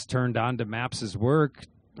was turned on to MAPS's work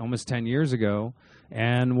almost 10 years ago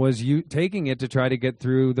and was taking it to try to get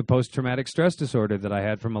through the post-traumatic stress disorder that I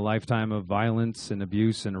had from a lifetime of violence and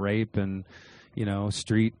abuse and rape and,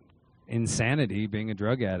 street insanity being a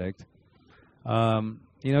drug addict.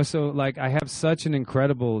 So like I have such an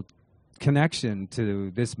incredible connection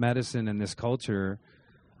to this medicine and this culture.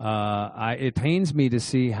 It pains me to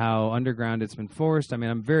see how underground it's been forced. I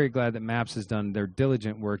mean, I'm very glad that MAPS has done their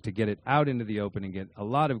diligent work to get it out into the open and get a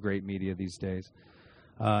lot of great media these days.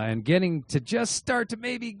 And getting to just start to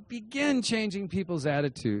maybe begin changing people's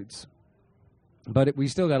attitudes. But we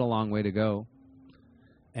still got a long way to go.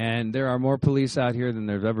 And there are more police out here than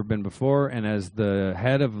there's ever been before. And as the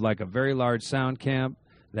head of like a very large sound camp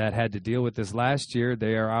that had to deal with this last year,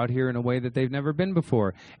 they are out here in a way that they've never been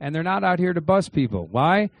before. And they're not out here to bust people.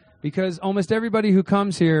 Why? Because almost everybody who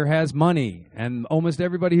comes here has money, and almost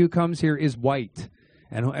everybody who comes here is white.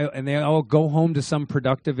 And they all go home to some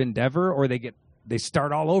productive endeavor, or they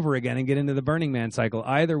start all over again and get into the Burning Man cycle.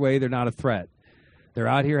 Either way, they're not a threat. They're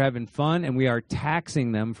out here having fun, and we are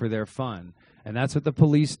taxing them for their fun. And that's what the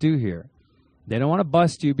police do here. They don't want to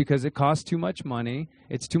bust you because it costs too much money.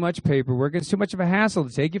 It's too much paperwork. It's too much of a hassle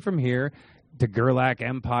to take you from here to Gerlach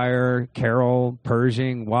Empire, Carroll,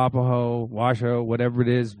 Pershing, Wapaho, Washoe, whatever it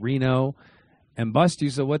is, Reno, and bust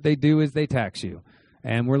you. So what they do is they tax you.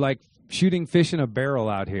 And we're like shooting fish in a barrel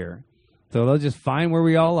out here. So they'll just find where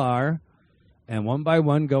we all are and one by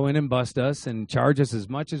one go in and bust us and charge us as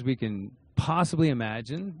much as we can possibly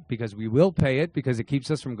imagine because we will pay it because it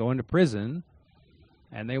keeps us from going to prison.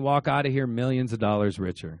 And they walk out of here millions of dollars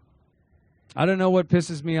richer. I don't know what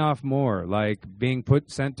pisses me off more, like being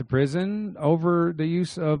sent to prison over the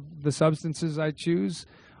use of the substances I choose,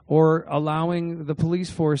 or allowing the police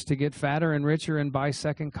force to get fatter and richer and buy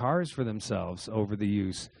second cars for themselves over the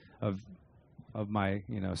use of my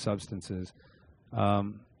substances.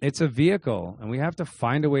 It's a vehicle, and we have to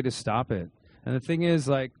find a way to stop it. And the thing is,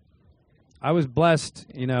 like, I was blessed.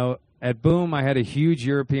 At Boom, I had a huge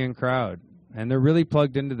European crowd. And they're really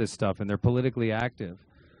plugged into this stuff, and they're politically active.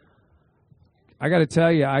 I got to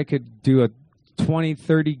tell you, I could do 20,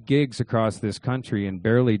 30 gigs across this country and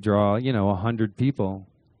barely draw, 100 people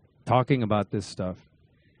talking about this stuff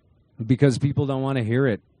because people don't want to hear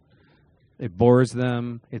it. It bores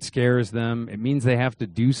them. It scares them. It means they have to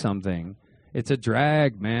do something. It's a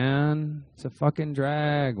drag, man. It's a fucking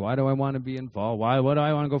drag. Why do I want to be involved? What do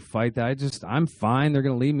I want to go fight that? I'm fine. They're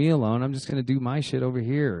going to leave me alone. I'm just going to do my shit over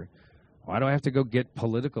here. Why do I have to go get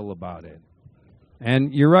political about it?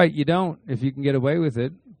 And you're right, you don't, if you can get away with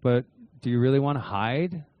it. But do you really want to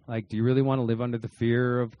hide? Like, do you really want to live under the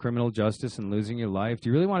fear of criminal justice and losing your life? Do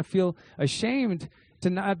you really want to feel ashamed to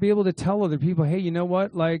not be able to tell other people, hey, you know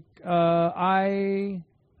what? Like, I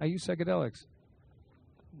use psychedelics.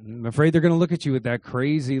 I'm afraid they're going to look at you with that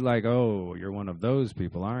crazy, like, oh, you're one of those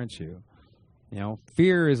people, aren't you? You know,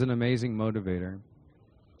 fear is an amazing motivator.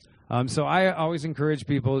 So I always encourage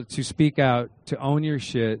people to speak out, to own your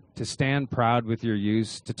shit, to stand proud with your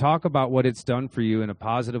use, to talk about what it's done for you in a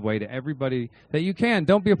positive way to everybody that you can.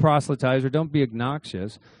 Don't be a proselytizer. Don't be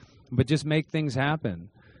obnoxious, but just make things happen.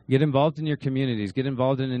 Get involved in your communities. Get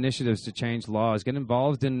involved in initiatives to change laws. Get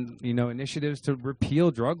involved in, initiatives to repeal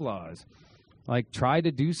drug laws. Like, try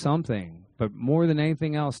to do something. But more than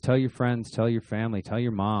anything else, tell your friends, tell your family, tell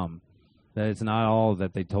your mom that it's not all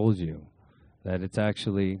that they told you, that it's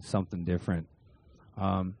actually something different.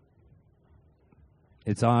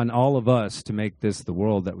 It's on all of us to make this the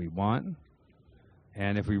world that we want.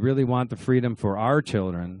 And if we really want the freedom for our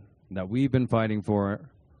children that we've been fighting for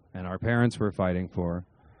and our parents were fighting for,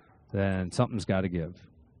 then something's got to give.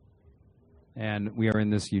 And we are in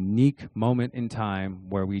this unique moment in time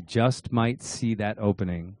where we just might see that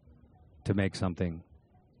opening to make something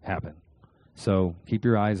happen. So keep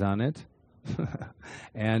your eyes on it.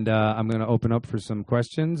 And I'm going to open up for some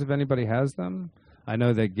questions if anybody has them. I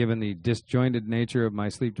know that given the disjointed nature of my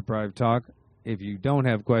sleep-deprived talk, if you don't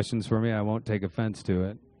have questions for me, I won't take offense to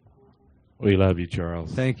it. We love you,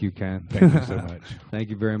 Charles. Thank you, Ken. Thank you so much. Thank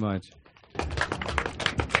you very much.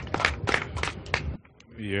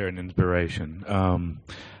 You're an inspiration.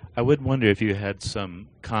 I would wonder if you had some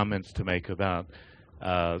comments to make about,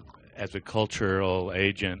 as a cultural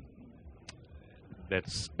agent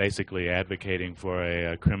that's basically advocating for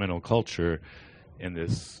a criminal culture at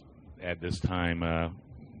this time,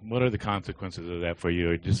 what are the consequences of that for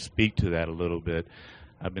you? Or just speak to that a little bit.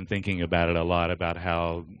 I've been thinking about it a lot, about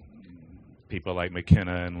how people like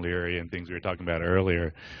McKenna and Leary and things we were talking about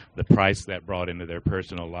earlier, the price that brought into their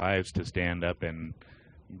personal lives to stand up and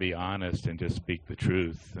be honest and just speak the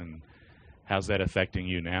truth. And how's that affecting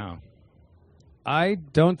you now? I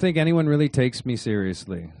don't think anyone really takes me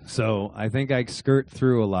seriously, so I think I skirt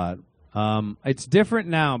through a lot. It's different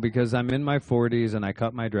now because I'm in my 40s and I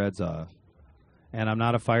cut my dreads off, and I'm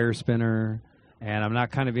not a fire spinner, and I'm not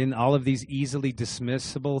kind of in all of these easily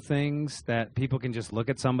dismissible things that people can just look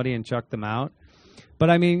at somebody and chuck them out. But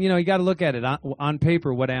I mean, you got to look at it on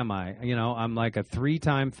paper. What am I? I'm like a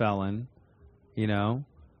 3-time felon,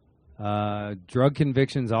 drug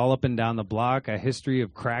convictions all up and down the block, a history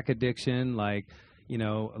of crack addiction,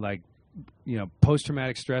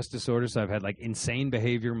 post-traumatic stress disorder. So I've had like insane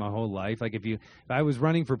behavior my whole life. Like if I was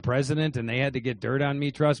running for president and they had to get dirt on me,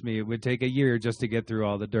 trust me, it would take a year just to get through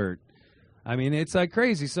all the dirt. I mean, it's like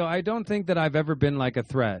crazy. So I don't think that I've ever been like a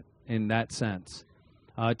threat in that sense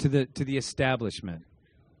to the establishment,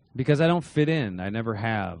 because I don't fit in. I never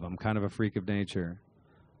have. I'm kind of a freak of nature.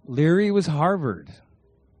 Leary was Harvard.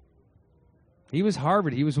 He was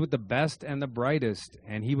Harvard. He was with the best and the brightest,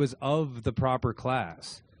 and he was of the proper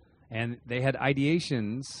class. And they had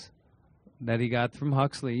ideations that he got from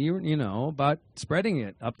Huxley, about spreading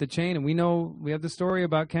it up the chain. And we have the story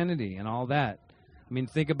about Kennedy and all that. I mean,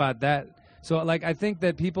 think about that. So, I think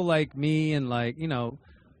that people like me and,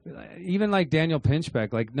 even like Daniel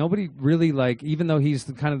Pinchbeck, nobody really, even though he's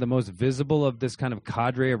kind of the most visible of this kind of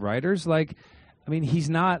cadre of writers, he's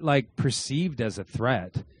not, perceived as a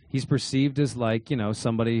threat. He's perceived as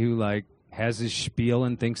somebody who has his spiel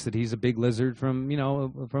and thinks that he's a big lizard from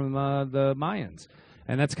the Mayans,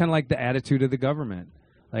 and that's kind of like the attitude of the government.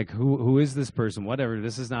 Who is this person? Whatever.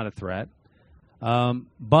 This is not a threat.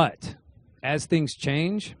 But as things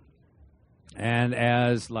change, and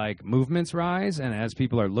as movements rise, and as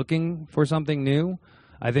people are looking for something new,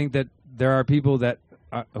 I think that there are people that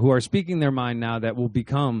who are speaking their mind now that will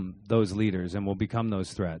become those leaders and will become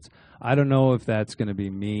those threats. I don't know if that's going to be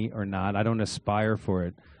me or not. I don't aspire for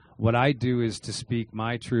it. What I do is to speak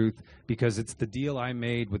my truth because it's the deal I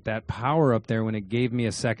made with that power up there when it gave me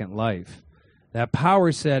a second life. That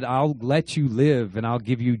power said, I'll let you live and I'll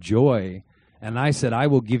give you joy. And I said, I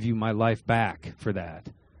will give you my life back for that.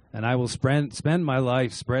 And I will spend my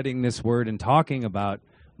life spreading this word and talking about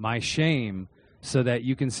my shame so that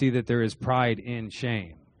you can see that there is pride in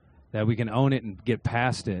shame, that we can own it and get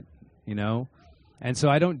past it, And so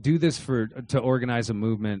I don't do this to organize a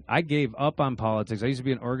movement. I gave up on politics. I used to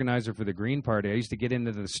be an organizer for the Green Party. I used to get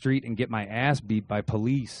into the street and get my ass beat by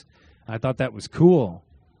police I thought that was cool.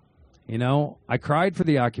 You know, I cried for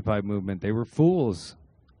the Occupy movement. They were fools.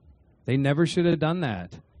 They never should have done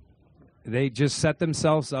that. They just set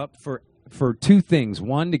themselves up for two things.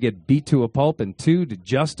 One, to get beat to a pulp, and two, to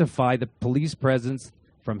justify the police presence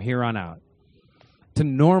from here on out. To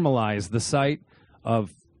normalize the sight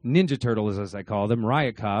of Ninja Turtles, as I call them,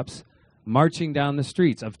 riot cops, marching down the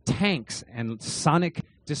streets, of tanks and sonic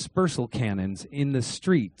dispersal cannons in the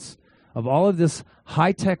streets, of all of this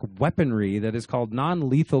high-tech weaponry that is called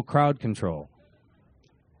non-lethal crowd control.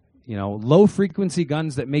 You know, low-frequency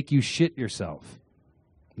guns that make you shit yourself.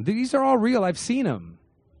 These are all real. I've seen them.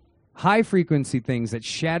 High-frequency things that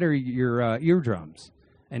shatter your eardrums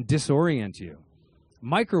and disorient you.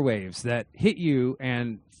 Microwaves that hit you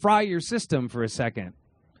and fry your system for a second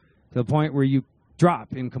to the point where you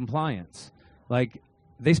drop in compliance. Like,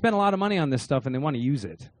 they spend a lot of money on this stuff and they want to use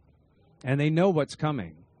it. And they know what's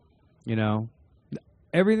coming, you know.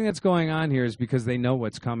 Everything that's going on here is because they know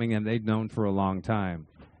what's coming and they've known for a long time.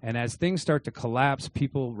 And as things start to collapse,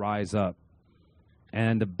 people rise up.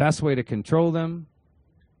 And the best way to control them,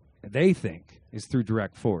 they think, is through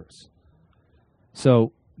direct force.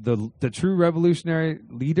 So the true revolutionary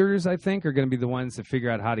leaders, I think, are going to be the ones that figure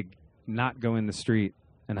out how to not go in the street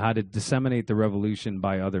and how to disseminate the revolution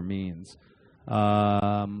by other means.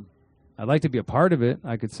 I'd like to be a part of it,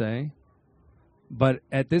 I could say. But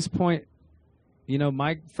at this point, you know,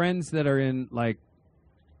 my friends that are in, like,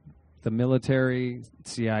 the military,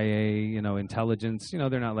 CIA, you know, intelligence, you know,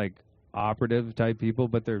 they're not, like, operative type people,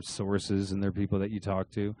 but they're sources and they're people that you talk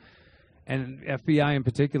to. And FBI in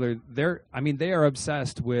particular, they are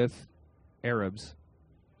obsessed with Arabs,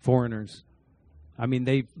 foreigners. I mean,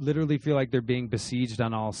 they literally feel like they're being besieged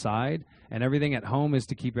on all sides, and everything at home is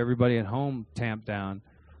to keep everybody at home tamped down.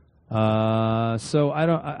 So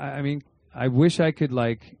I mean, I wish I could,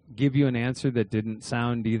 like, give you an answer that didn't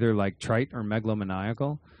sound either like trite or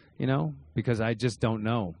megalomaniacal, you know, because I just don't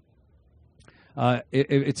know.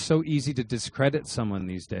 It's so easy to discredit someone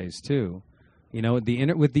these days, too. You know,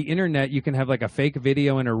 with the internet, you can have, like, a fake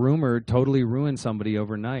video and a rumor totally ruin somebody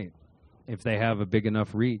overnight if they have a big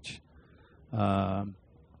enough reach. I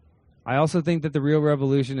also think that the real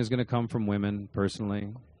revolution is going to come from women,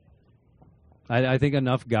 personally. I think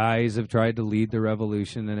enough guys have tried to lead the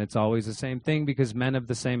revolution, and it's always the same thing because men have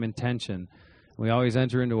the same intention. We always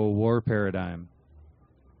enter into a war paradigm.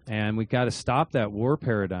 And we got to stop that war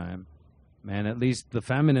paradigm. Man, at least the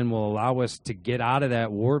feminine will allow us to get out of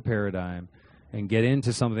that war paradigm and get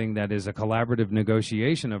into something that is a collaborative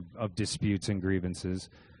negotiation of disputes and grievances,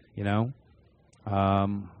 you know.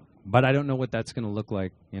 But I don't know what that's going to look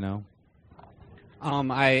like, you know.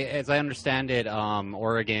 As I understand it,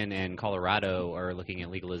 Oregon and Colorado are looking at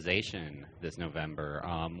legalization this November.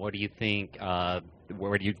 What do you think?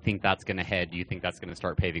 Where do you think that's going to head? Do you think that's going to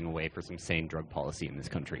start paving a way for some sane drug policy in this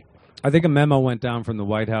country? I think a memo went down from the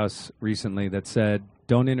White House recently that said,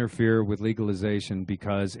 don't interfere with legalization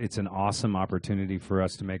because it's an awesome opportunity for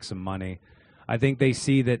us to make some money. I think they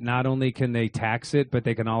see that not only can they tax it, but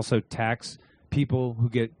they can also tax people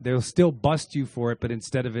they'll still bust you for it, but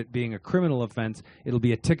instead of it being a criminal offense, it'll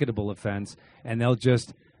be a ticketable offense, and they'll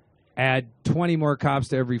just add 20 more cops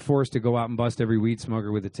to every force to go out and bust every weed smoker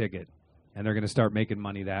with a ticket, and they're going to start making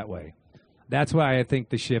money that way. That's why I think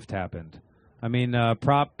the shift happened. I mean,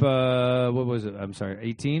 Prop, what was it? I'm sorry,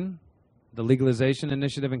 18? The legalization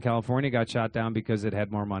initiative in California got shot down because it had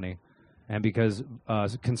more money, and because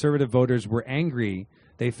conservative voters were angry.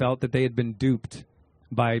 They felt that they had been duped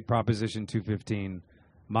by Proposition 215.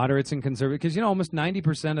 Moderates and conservatives, because, you know, almost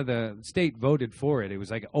 90% of the state voted for it. It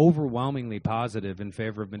was, like, overwhelmingly positive in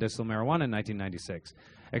favor of medicinal marijuana in 1996,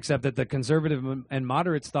 except that the conservative and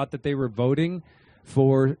moderates thought that they were voting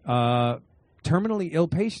for terminally ill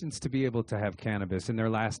patients to be able to have cannabis in their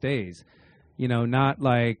last days. You know, not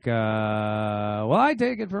like, well, I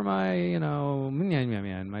take it for my, you know,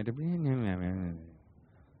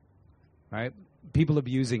 right? People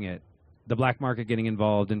abusing it. The black market getting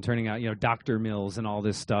involved and turning out, you know, doctor mills and all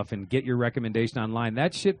this stuff and get your recommendation online.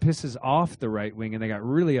 That shit pisses off the right wing, and they got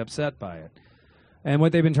really upset by it. And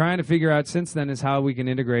what they've been trying to figure out since then is how we can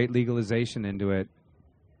integrate legalization into it.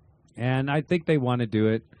 And I think they want to do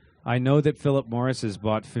it. I know that Philip Morris has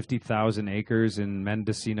bought 50,000 acres in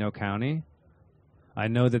Mendocino County. I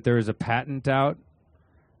know that there is a patent out,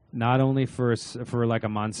 not only for like a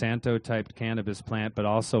Monsanto-type cannabis plant, but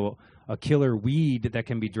also a killer weed that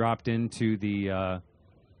can be dropped into the,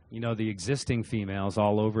 the existing females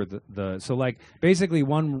all over the. So, like, basically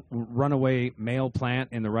one runaway male plant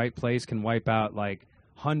in the right place can wipe out, like,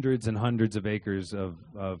 hundreds and hundreds of acres of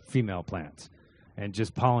female plants and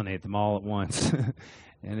just pollinate them all at once.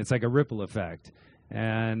 And it's like a ripple effect.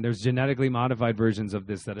 And there's genetically modified versions of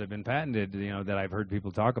this that have been patented, that I've heard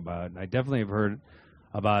people talk about. And I definitely have heard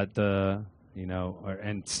about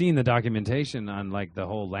and seen the documentation on like the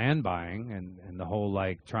whole land buying and the whole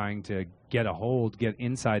like trying to get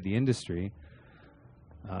inside the industry.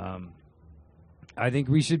 I think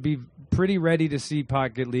we should be pretty ready to see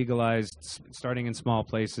pot get legalized, starting in small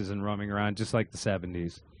places and roaming around, just like the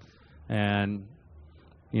 70s. And,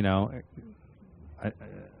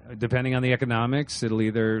 depending on the economics, it'll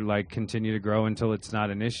either like continue to grow until it's not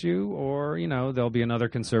an issue, or there'll be another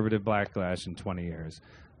conservative backlash in 20 years.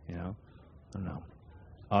 I don't know.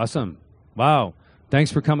 Awesome. Wow.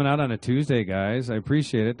 Thanks for coming out on a Tuesday, guys. I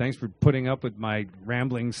appreciate it. Thanks for putting up with my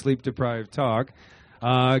rambling, sleep-deprived talk.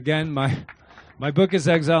 Again, my book is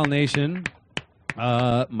Exile Nation.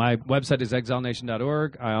 My website is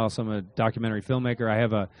exilenation.org. I also am a documentary filmmaker. I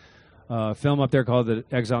have a film up there called the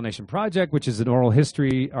Exile Nation Project, which is an oral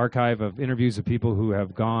history archive of interviews of people who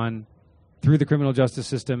have gone through the criminal justice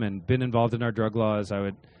system and been involved in our drug laws. I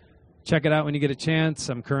would check it out when you get a chance.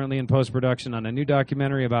 I'm currently in post-production on a new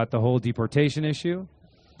documentary about the whole deportation issue.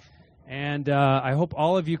 And I hope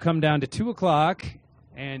all of you come down to 2 o'clock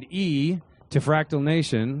and to Fractal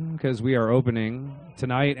Nation, because we are opening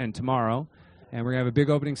tonight and tomorrow. And we're going to have a big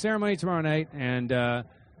opening ceremony tomorrow night. And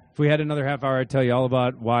if we had another half hour, I'd tell you all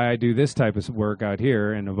about why I do this type of work out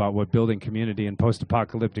here and about what building community and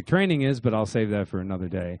post-apocalyptic training is, but I'll save that for another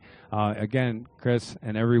day. Again, Chris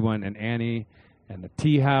and everyone and Annie and the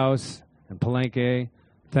Tea House and Palenque,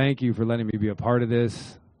 thank you for letting me be a part of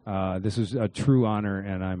this. This is a true honor,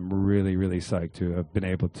 and I'm really, really psyched to have been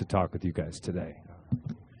able to talk with you guys today.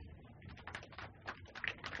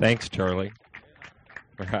 Thanks, Charlie.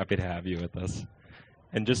 We're happy to have you with us.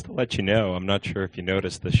 And just to let you know, I'm not sure if you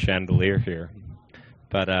noticed the chandelier here,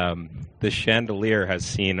 but this chandelier has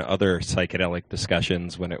seen other psychedelic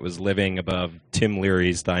discussions when it was living above Tim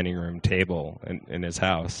Leary's dining room table in his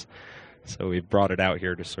house. So we brought it out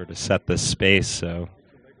here to sort of set this space. So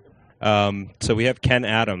we have Ken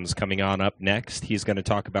Adams coming on up next. He's going to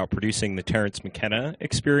talk about producing the Terrence McKenna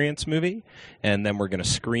Experience movie, and then we're going to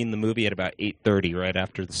screen the movie at about 8:30, right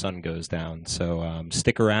after the sun goes down. So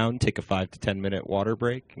stick around, take a 5 to 10 minute water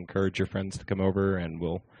break, encourage your friends to come over, and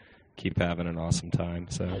we'll keep having an awesome time.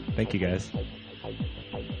 So thank you, guys.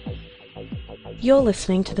 You're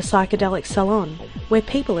listening to the Psychedelic Salon, where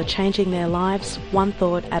people are changing their lives one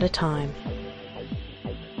thought at a time.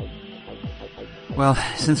 Well,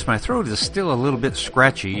 since my throat is still a little bit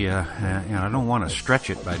scratchy, I don't want to stretch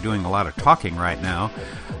it by doing a lot of talking right now.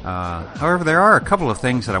 However, there are a couple of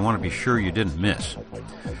things that I want to be sure you didn't miss.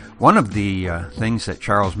 One of the things that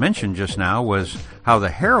Charles mentioned just now was how the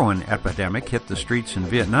heroin epidemic hit the streets in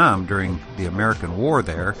Vietnam during the American War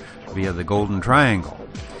there via the Golden Triangle.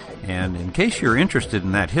 And in case you're interested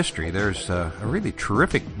in that history, there's a really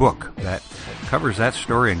terrific book that covers that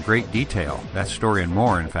story in great detail. That story and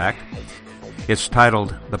more, in fact. It's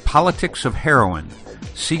titled The Politics of Heroin,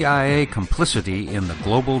 CIA Complicity in the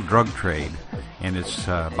Global Drug Trade, and it's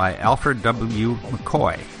by Alfred W.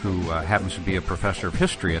 McCoy, who happens to be a professor of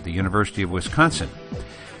history at the University of Wisconsin.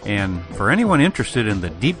 And for anyone interested in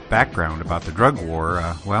the deep background about the drug war,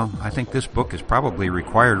 I think this book is probably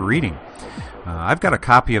required reading. I've got a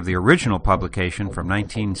copy of the original publication from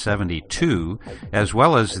 1972, as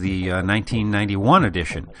well as the 1991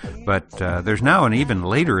 edition, but there's now an even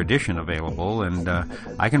later edition available, and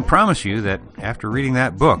I can promise you that after reading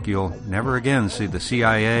that book, you'll never again see the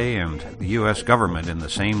CIA and the U.S. government in the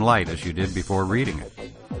same light as you did before reading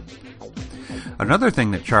it. Another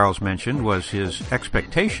thing that Charles mentioned was his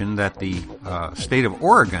expectation that the state of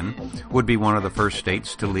Oregon would be one of the first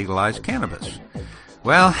states to legalize cannabis.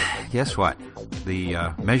 Well, guess what?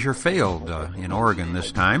 The measure failed in Oregon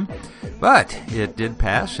this time, but it did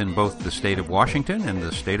pass in both the state of Washington and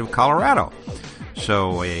the state of Colorado.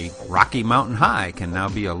 So a Rocky Mountain High can now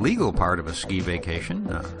be a legal part of a ski vacation,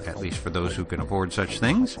 at least for those who can afford such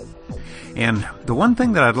things. And the one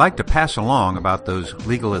thing that I'd like to pass along about those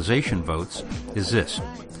legalization votes is this.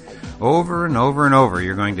 Over and over and over,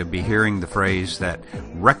 you're going to be hearing the phrase that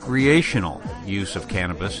recreational use of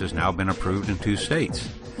cannabis has now been approved in 2 states.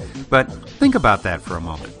 But think about that for a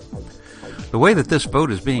moment. The way that this vote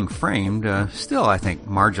is being framed still, I think,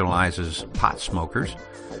 marginalizes pot smokers.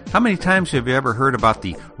 How many times have you ever heard about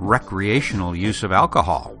the recreational use of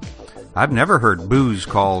alcohol? I've never heard booze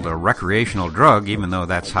called a recreational drug, even though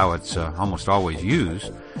that's how it's almost always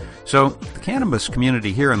used. So the cannabis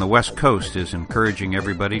community here on the West Coast is encouraging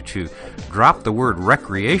everybody to drop the word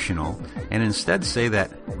recreational and instead say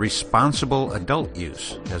that responsible adult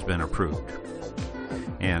use has been approved.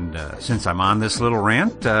 And since I'm on this little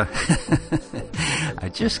rant,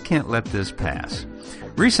 I just can't let this pass.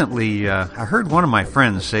 Recently, I heard one of my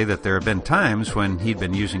friends say that there have been times when he'd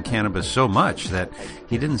been using cannabis so much that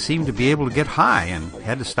he didn't seem to be able to get high and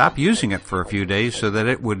had to stop using it for a few days so that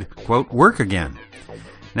it would, quote, work again.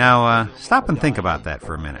 Now, stop and think about that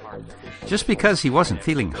for a minute. Just because he wasn't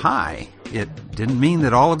feeling high, it didn't mean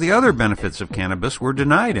that all of the other benefits of cannabis were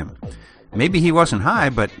denied him. Maybe he wasn't high,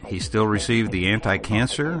 but he still received the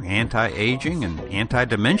anti-cancer, anti-aging, and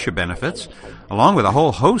anti-dementia benefits, along with a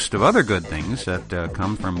whole host of other good things that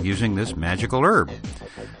come from using this magical herb.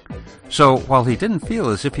 So while he didn't feel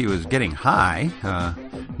as if he was getting high,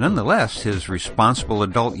 nonetheless, his responsible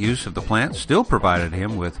adult use of the plant still provided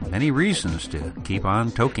him with many reasons to keep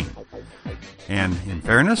on toking. And in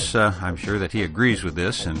fairness, I'm sure that he agrees with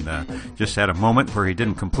this and just had a moment where he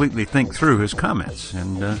didn't completely think through his comments.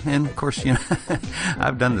 And of course, you know,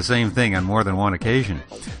 I've done the same thing on more than one occasion.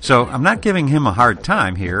 So I'm not giving him a hard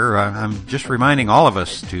time here. I'm just reminding all of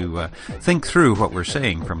us to think through what we're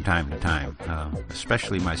saying from time to time,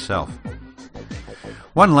 especially myself.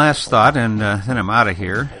 One last thought, and then I'm out of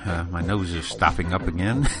here. My nose is stopping up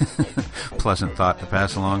again. Pleasant thought to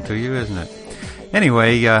pass along to you, isn't it?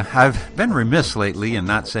 Anyway, I've been remiss lately in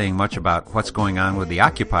not saying much about what's going on with the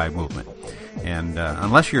Occupy movement. And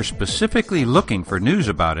unless you're specifically looking for news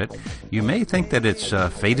about it, you may think that it's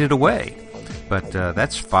faded away. But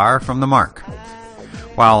that's far from the mark.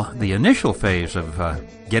 While the initial phase of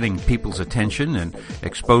getting people's attention and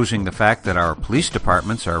exposing the fact that our police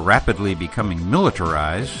departments are rapidly becoming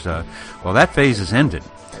militarized, well, that phase has ended.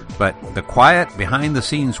 But the quiet,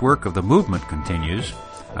 behind-the-scenes work of the movement continues.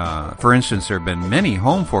 For instance, there have been many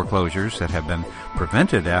home foreclosures that have been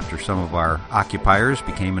prevented after some of our occupiers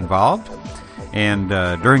became involved. And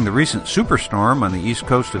during the recent superstorm on the east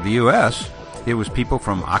coast of the U.S., it was people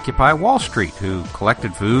from Occupy Wall Street who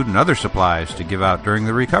collected food and other supplies to give out during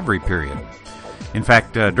the recovery period. In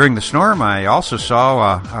fact, during the storm, I also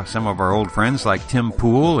saw some of our old friends like Tim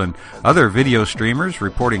Pool and other video streamers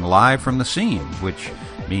reporting live from the scene, which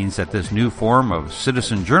means that this new form of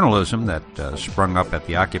citizen journalism that sprung up at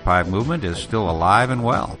the Occupy movement is still alive and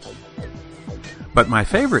well. But my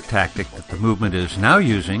favorite tactic that the movement is now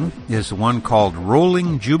using is the one called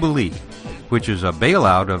Rolling Jubilee, which is a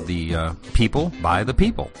bailout of the people by the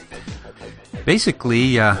people.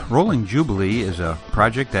 Basically, Rolling Jubilee is a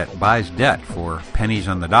project that buys debt for pennies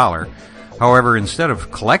on the dollar. However, instead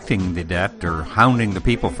of collecting the debt or hounding the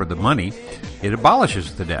people for the money, it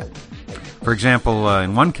abolishes the debt. For example,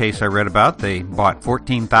 in one case I read about, they bought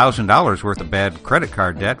 $14,000 worth of bad credit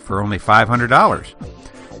card debt for only $500.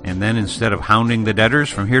 And then instead of hounding the debtors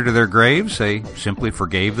from here to their graves, they simply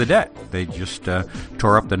forgave the debt. They just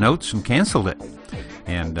tore up the notes and canceled it.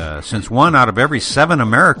 And since 1 out of every 7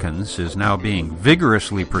 Americans is now being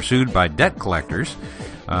vigorously pursued by debt collectors,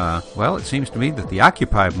 well, it seems to me that the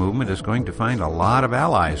Occupy movement is going to find a lot of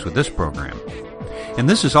allies with this program. And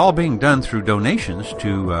this is all being done through donations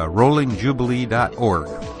to rollingjubilee.org,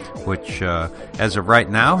 which, as of right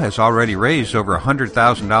now, has already raised over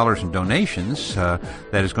 $100,000 in donations that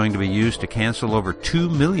is going to be used to cancel over $2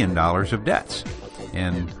 million of debts.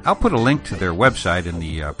 And I'll put a link to their website in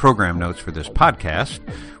the program notes for this podcast,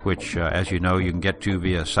 which, as you know, you can get to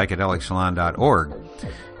via psychedelicsalon.org.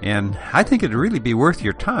 And I think it'd really be worth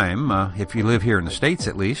your time, if you live here in the States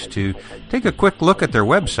at least, to take a quick look at their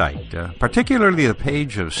website, particularly the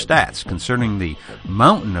page of stats concerning the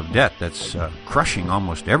mountain of debt that's crushing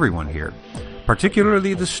almost everyone here,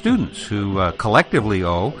 particularly the students who collectively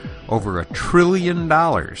owe over $1 trillion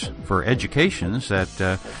for educations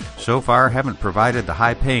that so far haven't provided the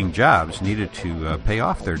high-paying jobs needed to pay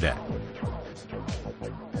off their debt.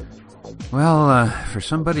 Well, for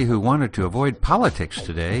somebody who wanted to avoid politics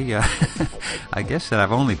today, I guess that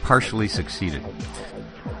I've only partially succeeded.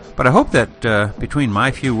 But I hope that between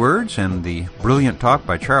my few words and the brilliant talk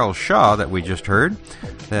by Charles Shaw that we just heard,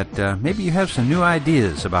 that maybe you have some new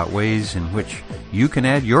ideas about ways in which you can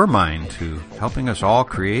add your mind to helping us all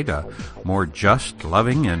create a more just,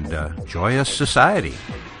 loving, and joyous society,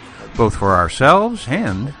 both for ourselves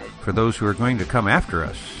and for those who are going to come after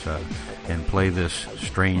us and play this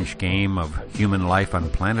strange game of human life on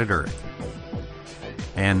planet Earth.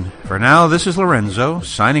 And for now, this is Lorenzo,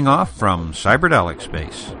 signing off from Cyberdelic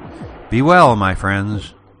Space. Be well, my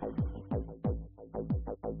friends.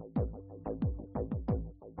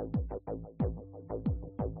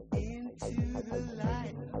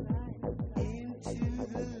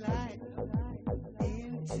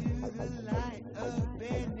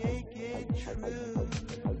 True.